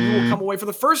 I'm sorry, you will come away for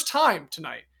the first time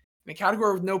tonight in a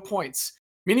category with no points,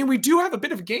 meaning we do have a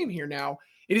bit of a game here now.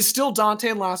 It is still Dante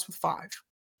in last with 5.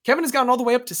 Kevin has gotten all the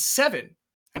way up to 7.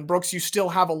 And Brooks, you still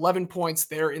have 11 points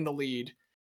there in the lead.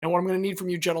 And what I'm going to need from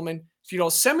you, gentlemen, is you'll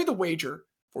send me the wager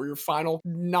for your final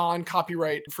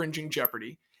non-copyright infringing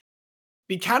Jeopardy.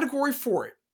 The category for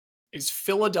it is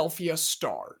Philadelphia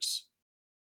Stars.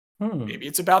 Maybe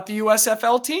it's about the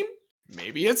USFL team.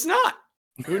 Maybe it's not.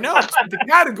 Who knows? But the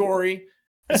category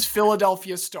is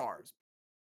Philadelphia Stars.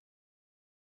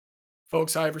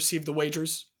 Folks, I have received the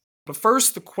wagers. But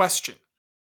first, the question.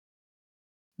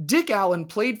 Dick Allen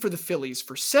played for the Phillies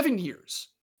for 7 years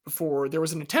before there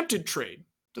was an attempted trade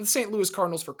to the St. Louis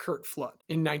Cardinals for Curt Flood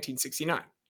in 1969.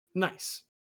 Nice.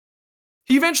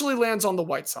 He eventually lands on the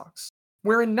White Sox,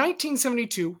 where in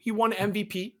 1972 he won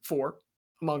MVP for,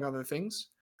 among other things,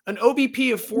 an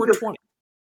OBP of 420.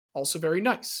 Also very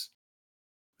nice.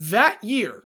 That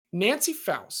year, Nancy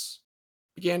Faust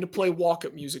began to play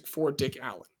walk-up music for Dick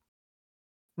Allen.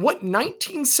 What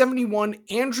 1971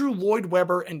 Andrew Lloyd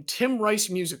Webber and Tim Rice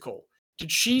musical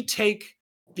did she take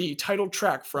the title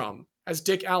track from as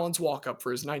Dick Allen's walk-up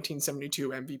for his 1972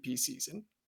 MVP season?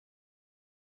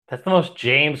 That's the most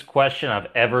James question I've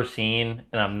ever seen,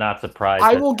 and I'm not surprised.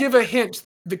 I will give a hint.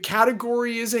 The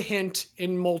category is a hint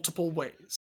in multiple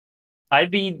ways.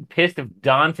 I'd be pissed if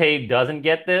Dante doesn't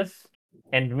get this,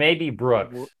 and maybe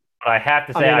Brooks. But I have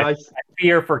to say, I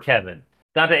fear for Kevin.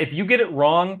 Dante, if you get it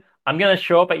wrong, I'm going to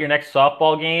show up at your next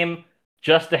softball game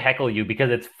just to heckle you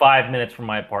because it's 5 minutes from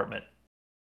my apartment.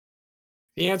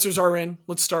 The answers are in.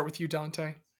 Let's start with you,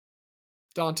 Dante.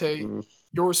 Dante,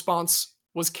 your response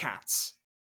was Cats.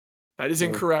 That is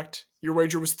incorrect. Your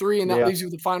wager was 3, and that leaves you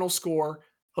with a final score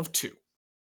of 2.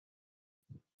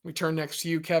 We turn next to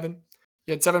you, Kevin.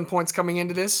 You had 7 points coming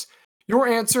into this. Your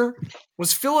answer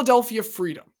was Philadelphia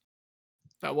Freedom.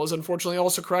 That was unfortunately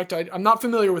also correct. I'm not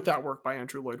familiar with that work by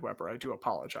Andrew Lloyd Webber. I do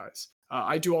apologize.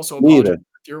 I do also apologize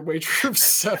for your wager of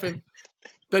 7.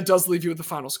 That does leave you with the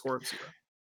final score of 0.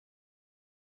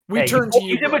 We turn to you.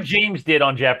 You did what James did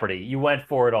on Jeopardy. You went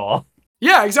for it all.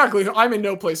 Yeah, exactly. I'm in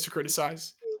no place to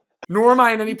criticize. Nor am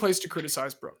I in any place to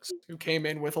criticize Brooks, who came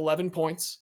in with 11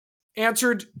 points,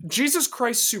 answered Jesus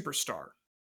Christ Superstar.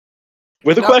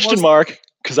 With a question mark,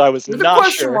 because I was not sure. With a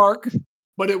question mark,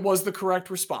 but it was the correct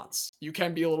response. You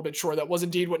can be a little bit sure that was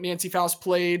indeed what Nancy Faust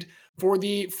played for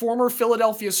the former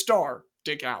Philadelphia star,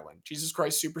 Dick Allen, Jesus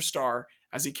Christ Superstar,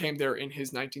 as he came there in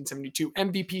his 1972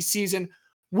 MVP season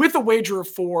with a wager of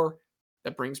 4.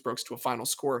 That brings Brooks to a final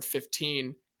score of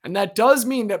 15. And that does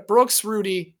mean that Brooks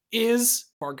Rudy is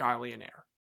our Guy-llionaire.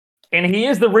 And he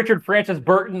is the Richard Francis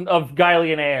Burton of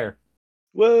Guy-llionaire.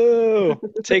 Whoa!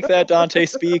 Take that, Dante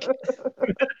Speak.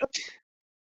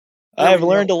 I have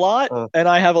learned a lot, and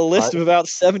I have a list of about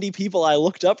 70 people I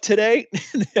looked up today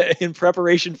in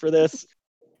preparation for this.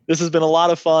 This has been a lot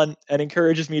of fun and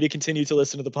encourages me to continue to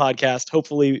listen to the podcast,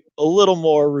 hopefully a little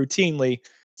more routinely,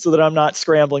 so that I'm not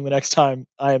scrambling the next time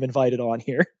I am invited on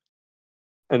here.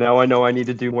 And now I know I need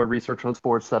to do more research on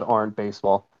sports that aren't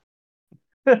baseball.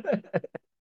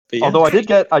 Although I did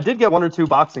get 1 or 2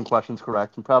 boxing questions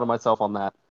correct. I'm proud of myself on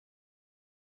that.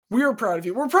 We are proud of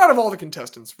you. We're proud of all the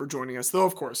contestants for joining us, though,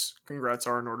 of course, congrats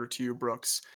are in order to you,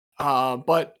 Brooks.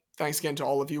 But thanks again to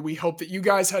all of you. We hope that you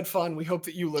guys had fun. We hope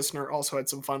that you, listener, also had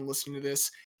some fun listening to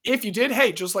this. If you did,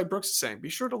 hey, just like Brooks is saying, be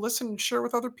sure to listen and share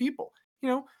with other people. You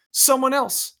know, someone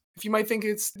else. If you might think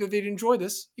that they'd enjoy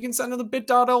this, you can send to the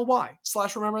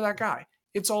bit.ly/rememberthatguy.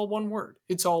 It's all one word.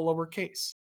 It's all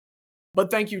lowercase. But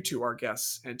thank you to our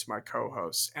guests and to my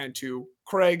co-hosts and to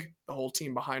Craig, the whole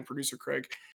team behind producer Craig,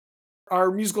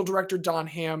 our musical director Don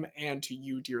Ham, and to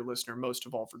you, dear listener, most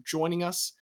of all for joining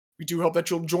us. We do hope that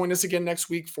you'll join us again next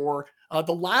week for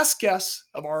the last guest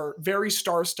of our very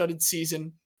star-studded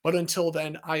season. But until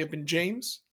then, I have been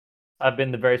James. I've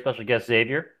been the very special guest,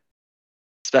 Xavier.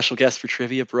 Special guest for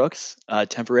trivia, Brooks.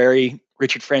 Temporary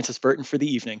Richard Francis Burton for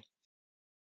the evening.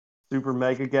 Super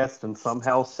mega guest and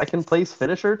somehow second place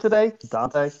finisher today,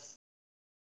 Dante.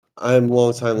 I'm a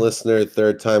long-time listener,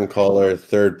 third-time caller,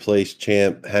 third place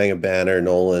champ, hang a banner,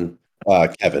 Nolan.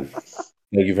 Kevin,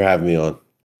 thank you for having me on.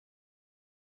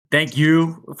 Thank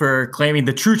you for claiming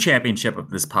the true championship of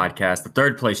this podcast, the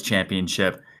third place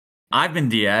championship. I've been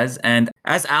Diaz, and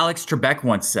as Alex Trebek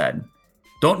once said,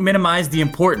 don't minimize the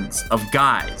importance of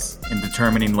guys in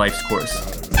determining life's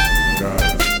course.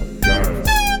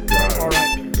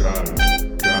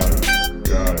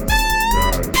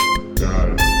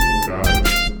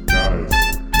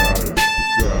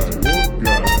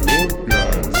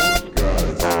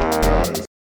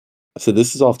 So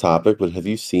this is off topic, but have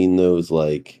you seen those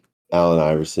like Allen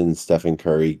Iverson, Stephen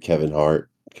Curry, Kevin Hart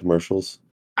commercials?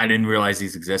 I didn't realize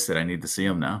these existed. I need to see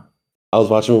them now. I was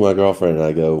watching with my girlfriend and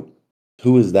I go,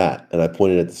 who is that? And I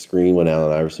pointed at the screen when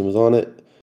Allen Iverson was on it.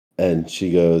 And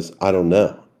she goes, I don't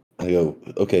know. I go,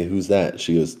 okay, who's that?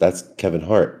 She goes, that's Kevin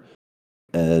Hart.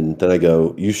 And then I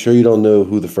go, you sure you don't know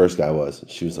who the first guy was?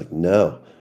 She was like, no.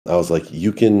 I was like,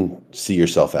 you can see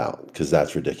yourself out because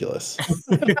that's ridiculous.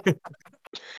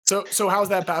 So how's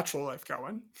that bachelor life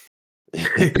going?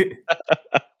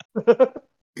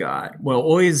 God. Well,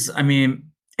 always, I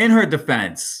mean, in her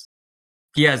defense,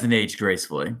 he hasn't aged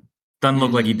gracefully. Doesn't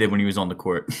look like he did when he was on the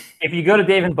court. If you go to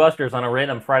Dave & Buster's on a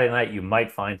random Friday night, you might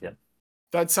find him.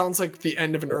 That sounds like the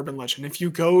end of an urban legend. If you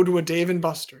go to a Dave &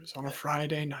 Buster's on a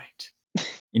Friday night.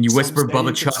 And you whisper Some say you Bubba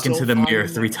can Chuck still into the find mirror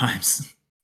him 3 there. times.